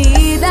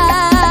saída.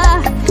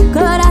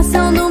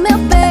 Coração no meu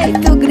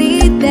peito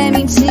grita, é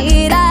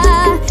mentira,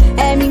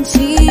 é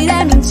mentira,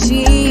 é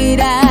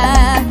mentira.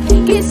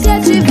 Que se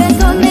eu te ver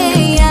tô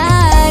nem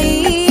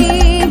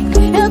aí.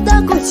 Eu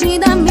tô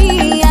curtindo a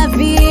minha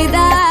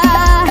vida.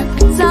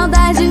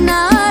 Saudade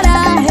na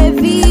hora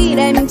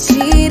revira, é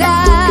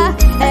mentira,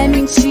 é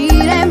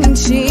mentira, é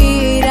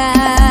mentira.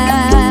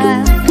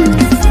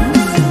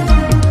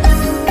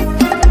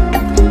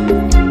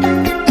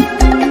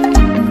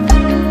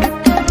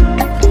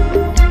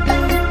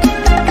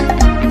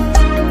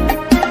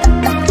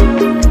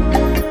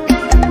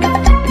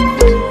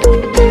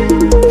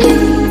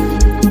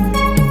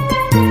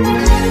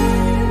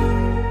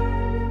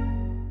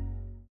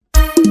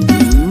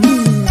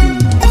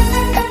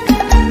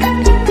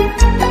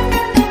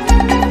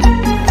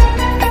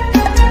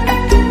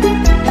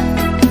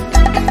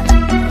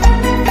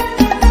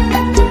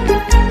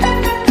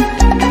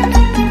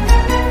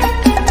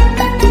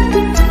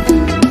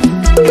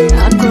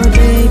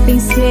 Acordei,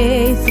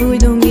 pensei, fui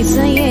dormir,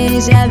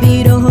 sonhei, já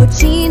virou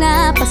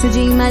rotina. Passo o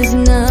dia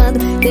imaginando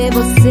ter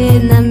você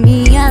na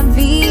minha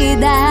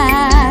vida.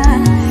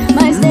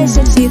 Mas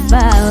deixa eu te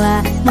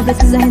falar, não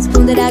precisa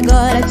responder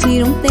agora,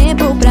 tira um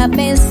tempo pra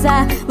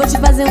pensar. Vou te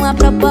fazer uma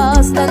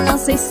proposta, não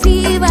sei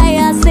se vai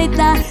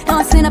aceitar. É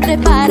uma cena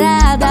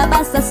preparada,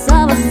 basta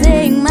só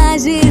você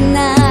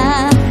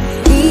imaginar.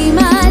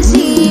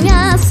 Imagine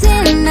a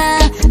cena,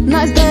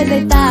 nós dois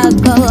deitados,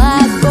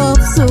 colados,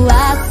 corpo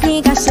suado, se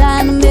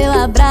encaixar no meu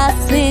abraço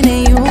sem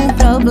nenhum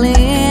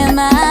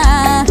problema.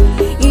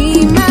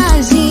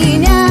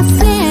 Imagine a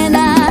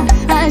cena,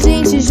 a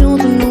gente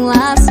junto num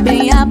laço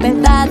bem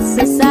apertado.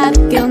 Cê sabe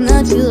que eu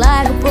não te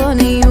largo por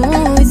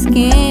nenhum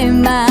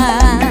esquema.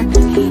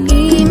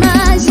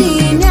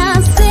 Imagine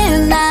a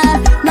cena,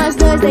 nós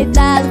dois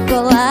deitados,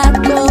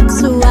 colados, corpo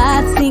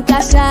suado, se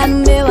encaixar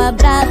no meu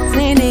abraço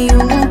sem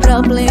nenhum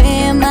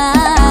problema.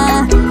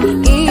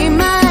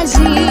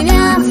 Imagine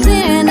a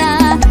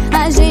cena,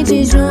 a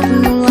gente junto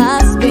num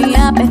laço bem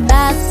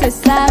apertado. Cê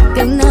sabe que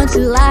eu não te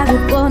largo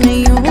por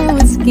nenhum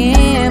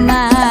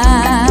esquema.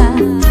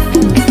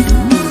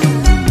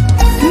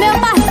 Meu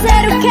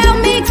parceiro que é o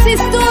Mix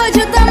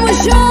Studio, tamo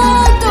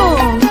junto.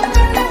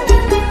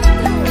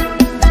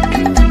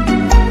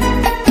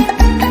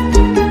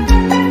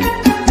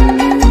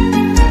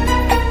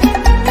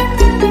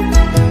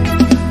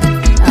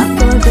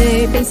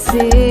 Acordei,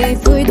 pensei,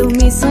 fui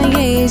dormir,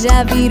 sonhei,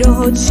 já virou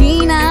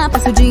rotina.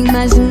 Passo o dia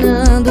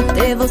imaginando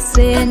ter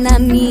você na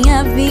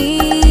minha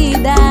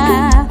vida.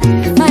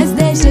 Mas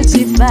deixa eu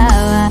te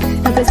falar,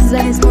 não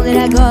precisa responder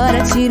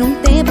agora, tira um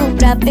tempo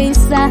pra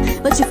pensar.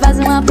 Vou te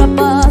fazer uma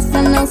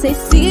proposta, não sei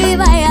se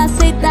vai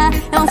aceitar.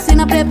 É uma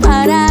cena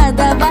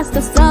preparada,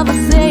 basta só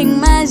você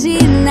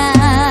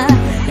imaginar.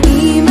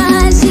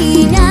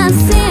 Imagine a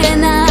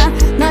cena,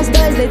 nós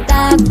dois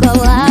deitados,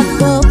 colados,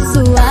 corpo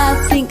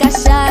suado, se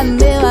encaixar no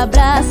meu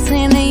abraço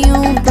sem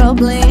nenhum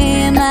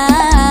problema.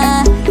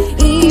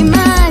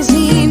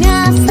 Imagine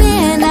a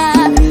cena,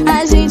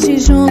 a gente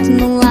junto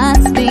num lar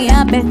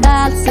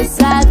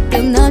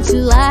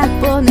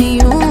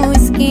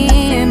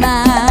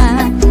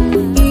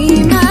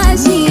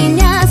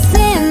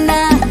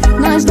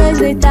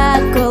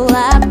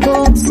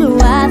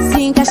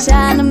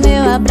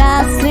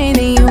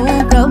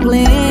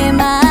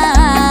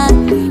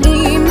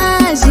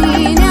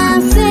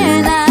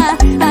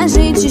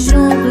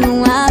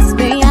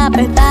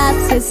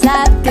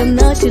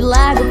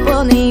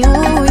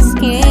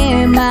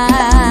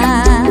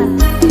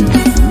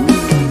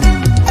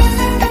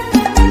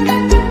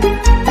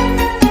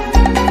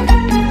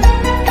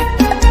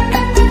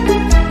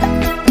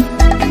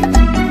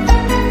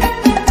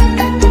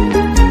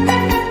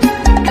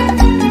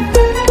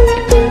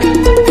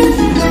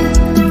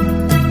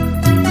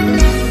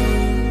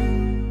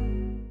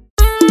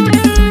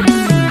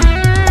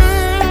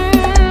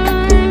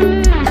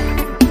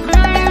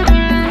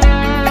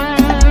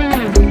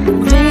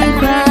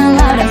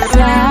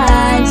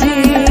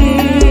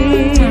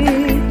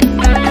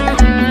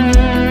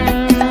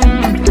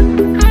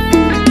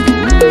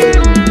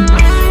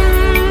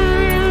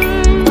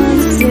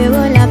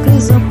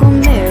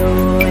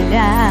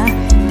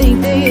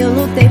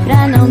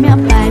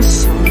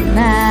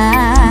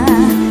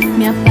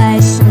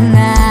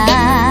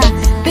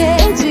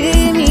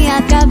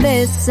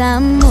cabeça,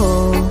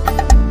 amor.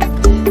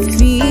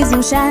 Fiz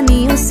um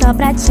charminho só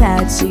pra te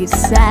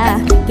atiçar.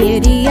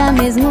 Queria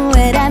mesmo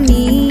era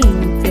me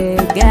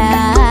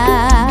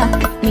entregar,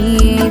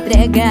 me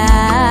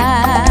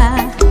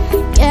entregar.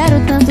 Quero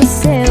tanto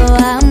seu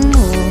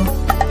amor.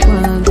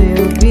 Quando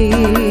eu vi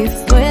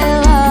foi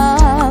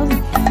love.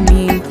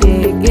 Me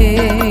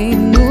entreguei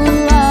no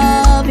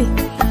love.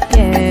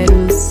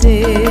 Quero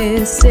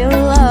ser seu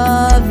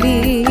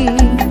love.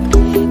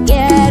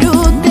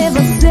 Quero ter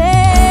você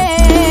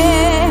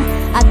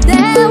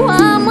até o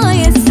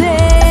amanhecer.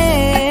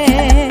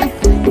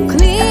 O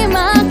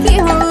clima que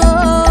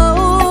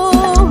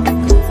rolou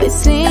foi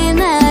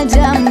cena de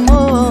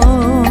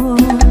amor.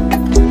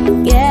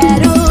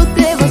 Quero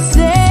ter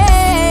você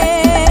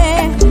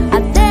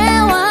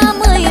até o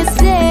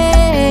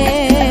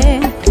amanhecer.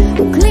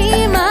 O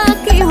clima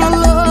que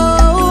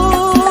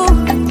rolou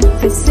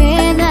foi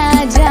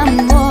cena de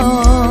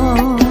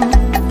amor.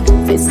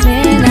 Foi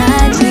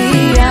cena de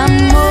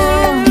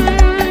amor.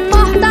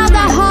 Portal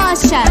da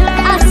Rocha,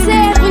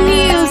 Acervo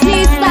News e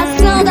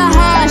Estação da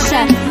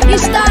Rocha.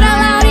 Estoura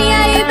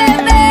Laurinha e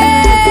bebê.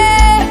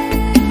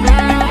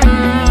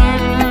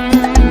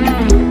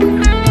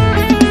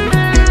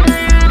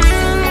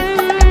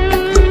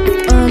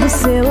 Quando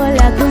seu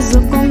olhar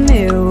cruzou com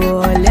meu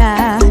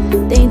olhar,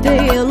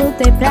 tentei, eu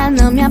lutei pra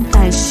não me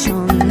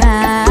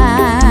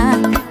apaixonar,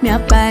 me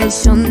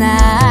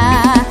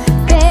apaixonar.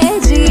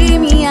 Perdi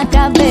minha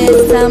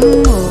cabeça,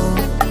 amor.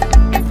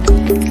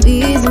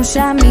 Fiz um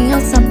charminho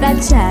só pra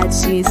te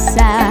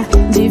atiçar.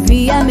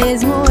 Devia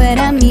mesmo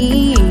era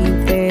me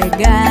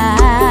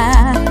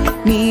entregar,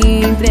 me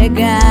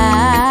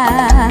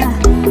entregar.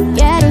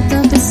 Quero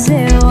tanto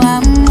seu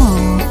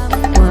amor.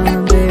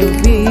 Quando eu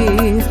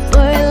vi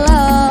foi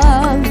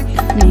love.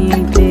 Me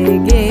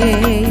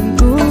entreguei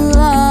no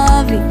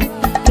love.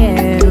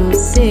 Quero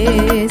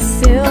ser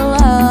seu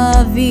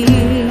love.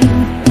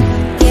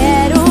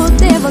 Quero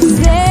ter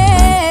você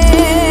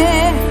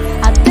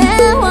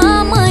até o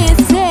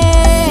amanhecer.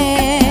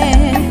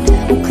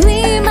 O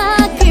clima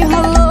que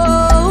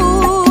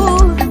rolou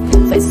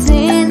foi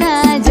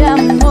cena de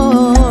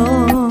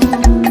amor.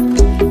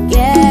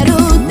 Quero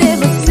ter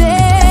você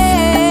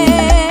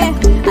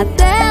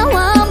até o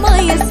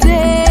amanhecer.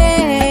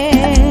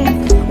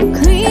 O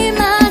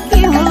clima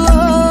que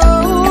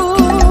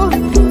rolou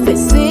foi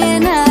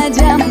cena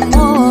de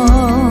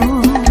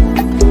amor.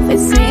 Foi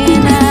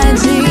cena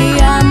de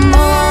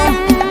amor.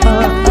 Oh,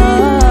 oh,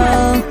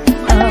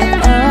 oh,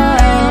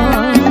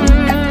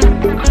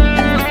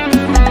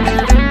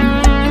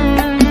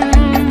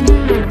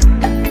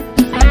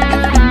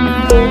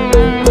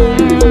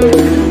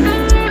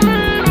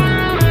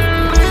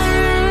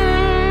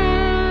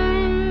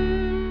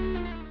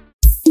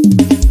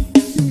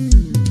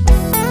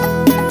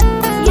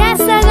 E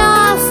essa é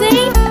nossa,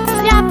 hein?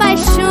 Se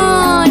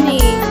apaixone.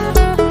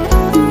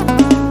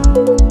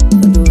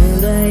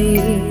 Doendo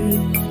aí,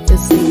 eu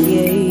sei que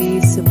é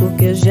isso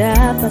porque eu já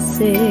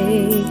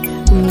passei.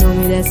 O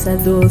nome dessa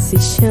dor se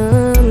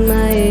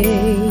chama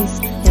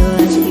ex. Eu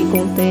acho que com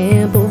o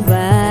tempo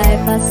vai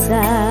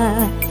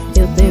passar.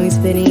 Eu tenho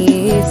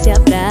experiência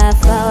pra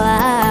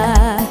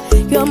falar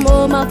que o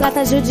amor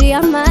maltrata,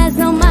 judia, mas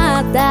não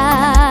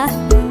mata.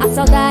 A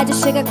saudade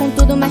chega com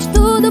tudo, mas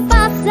tudo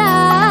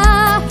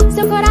passa.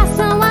 Seu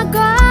coração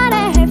agora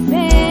é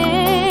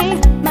refém,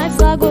 mas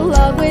logo,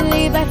 logo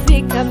ele vai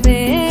ficar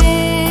bem.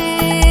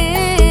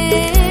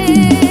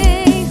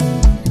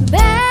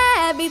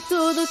 Bebe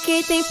tudo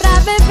que tem pra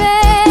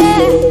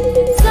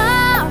beber.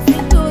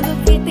 Sofre tudo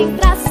que tem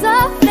pra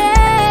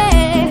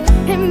sofrer.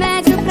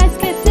 Remédio pra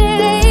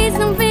esquecer, ex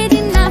não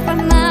vende na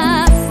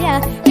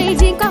farmácia.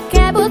 Vende em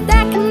qualquer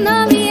boteca, o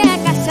nome é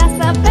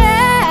cachaça.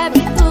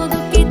 Bebe tudo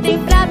que tem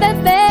pra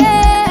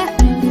beber.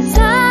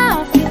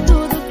 Sofre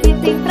tudo que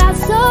tem pra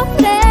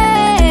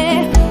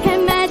sofrer.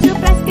 Remédio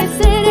pra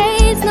esquecer,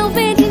 ex não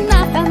vende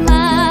na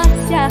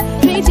farmácia.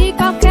 Vende em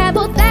qualquer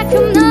boteca,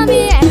 o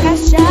nome é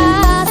cachaça.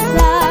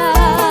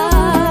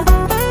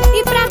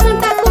 E pra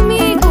cantar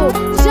comigo,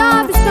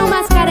 Jobson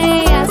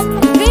Mascarenhas,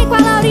 vem com a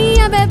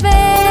Laurinha, bebê.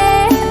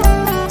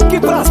 Que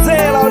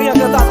prazer, Laurinha,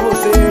 cantar com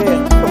você.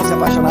 Vamos se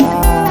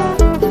apaixonar.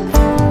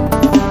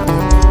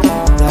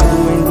 Tá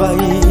doendo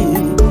aí,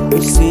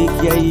 eu sei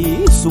que é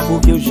isso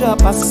porque eu já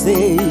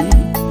passei.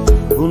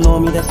 O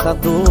nome dessa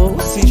dor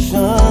se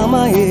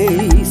chama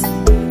ex.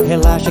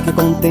 Relaxa que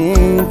com o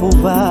tempo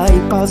vai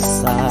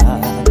passar.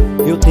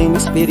 Eu tenho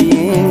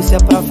experiência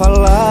pra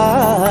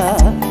falar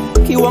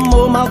que o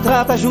amor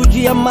maltrata,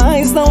 judia,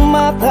 mas não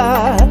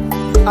mata.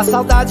 A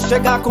saudade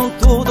chega com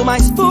tudo,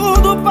 mas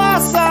tudo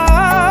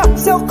passa.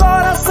 Seu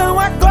coração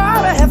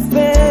agora é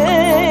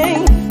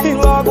refém, e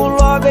logo,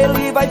 logo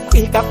ele vai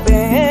ficar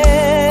bem.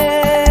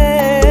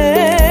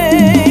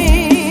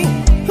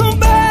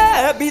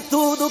 Bebe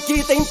tudo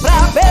que tem pra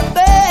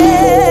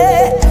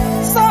beber.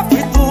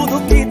 Sofre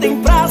tudo que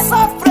tem pra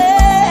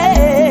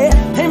sofrer.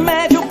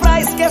 Remédio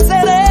pra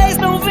esquecer, ex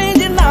não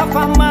vende na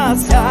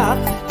farmácia.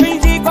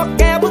 Vende em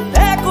qualquer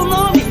boteco, o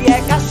nome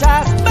é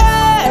cachaça.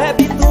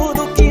 Bebe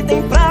tudo que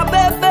tem pra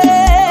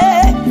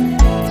beber.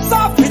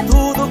 Sofre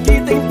tudo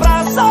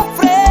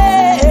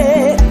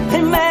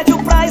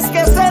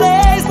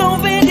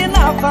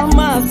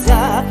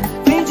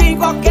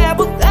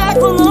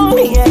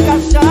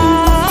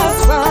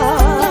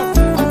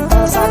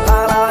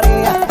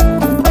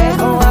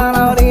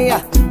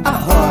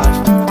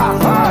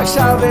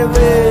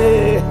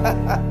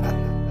você.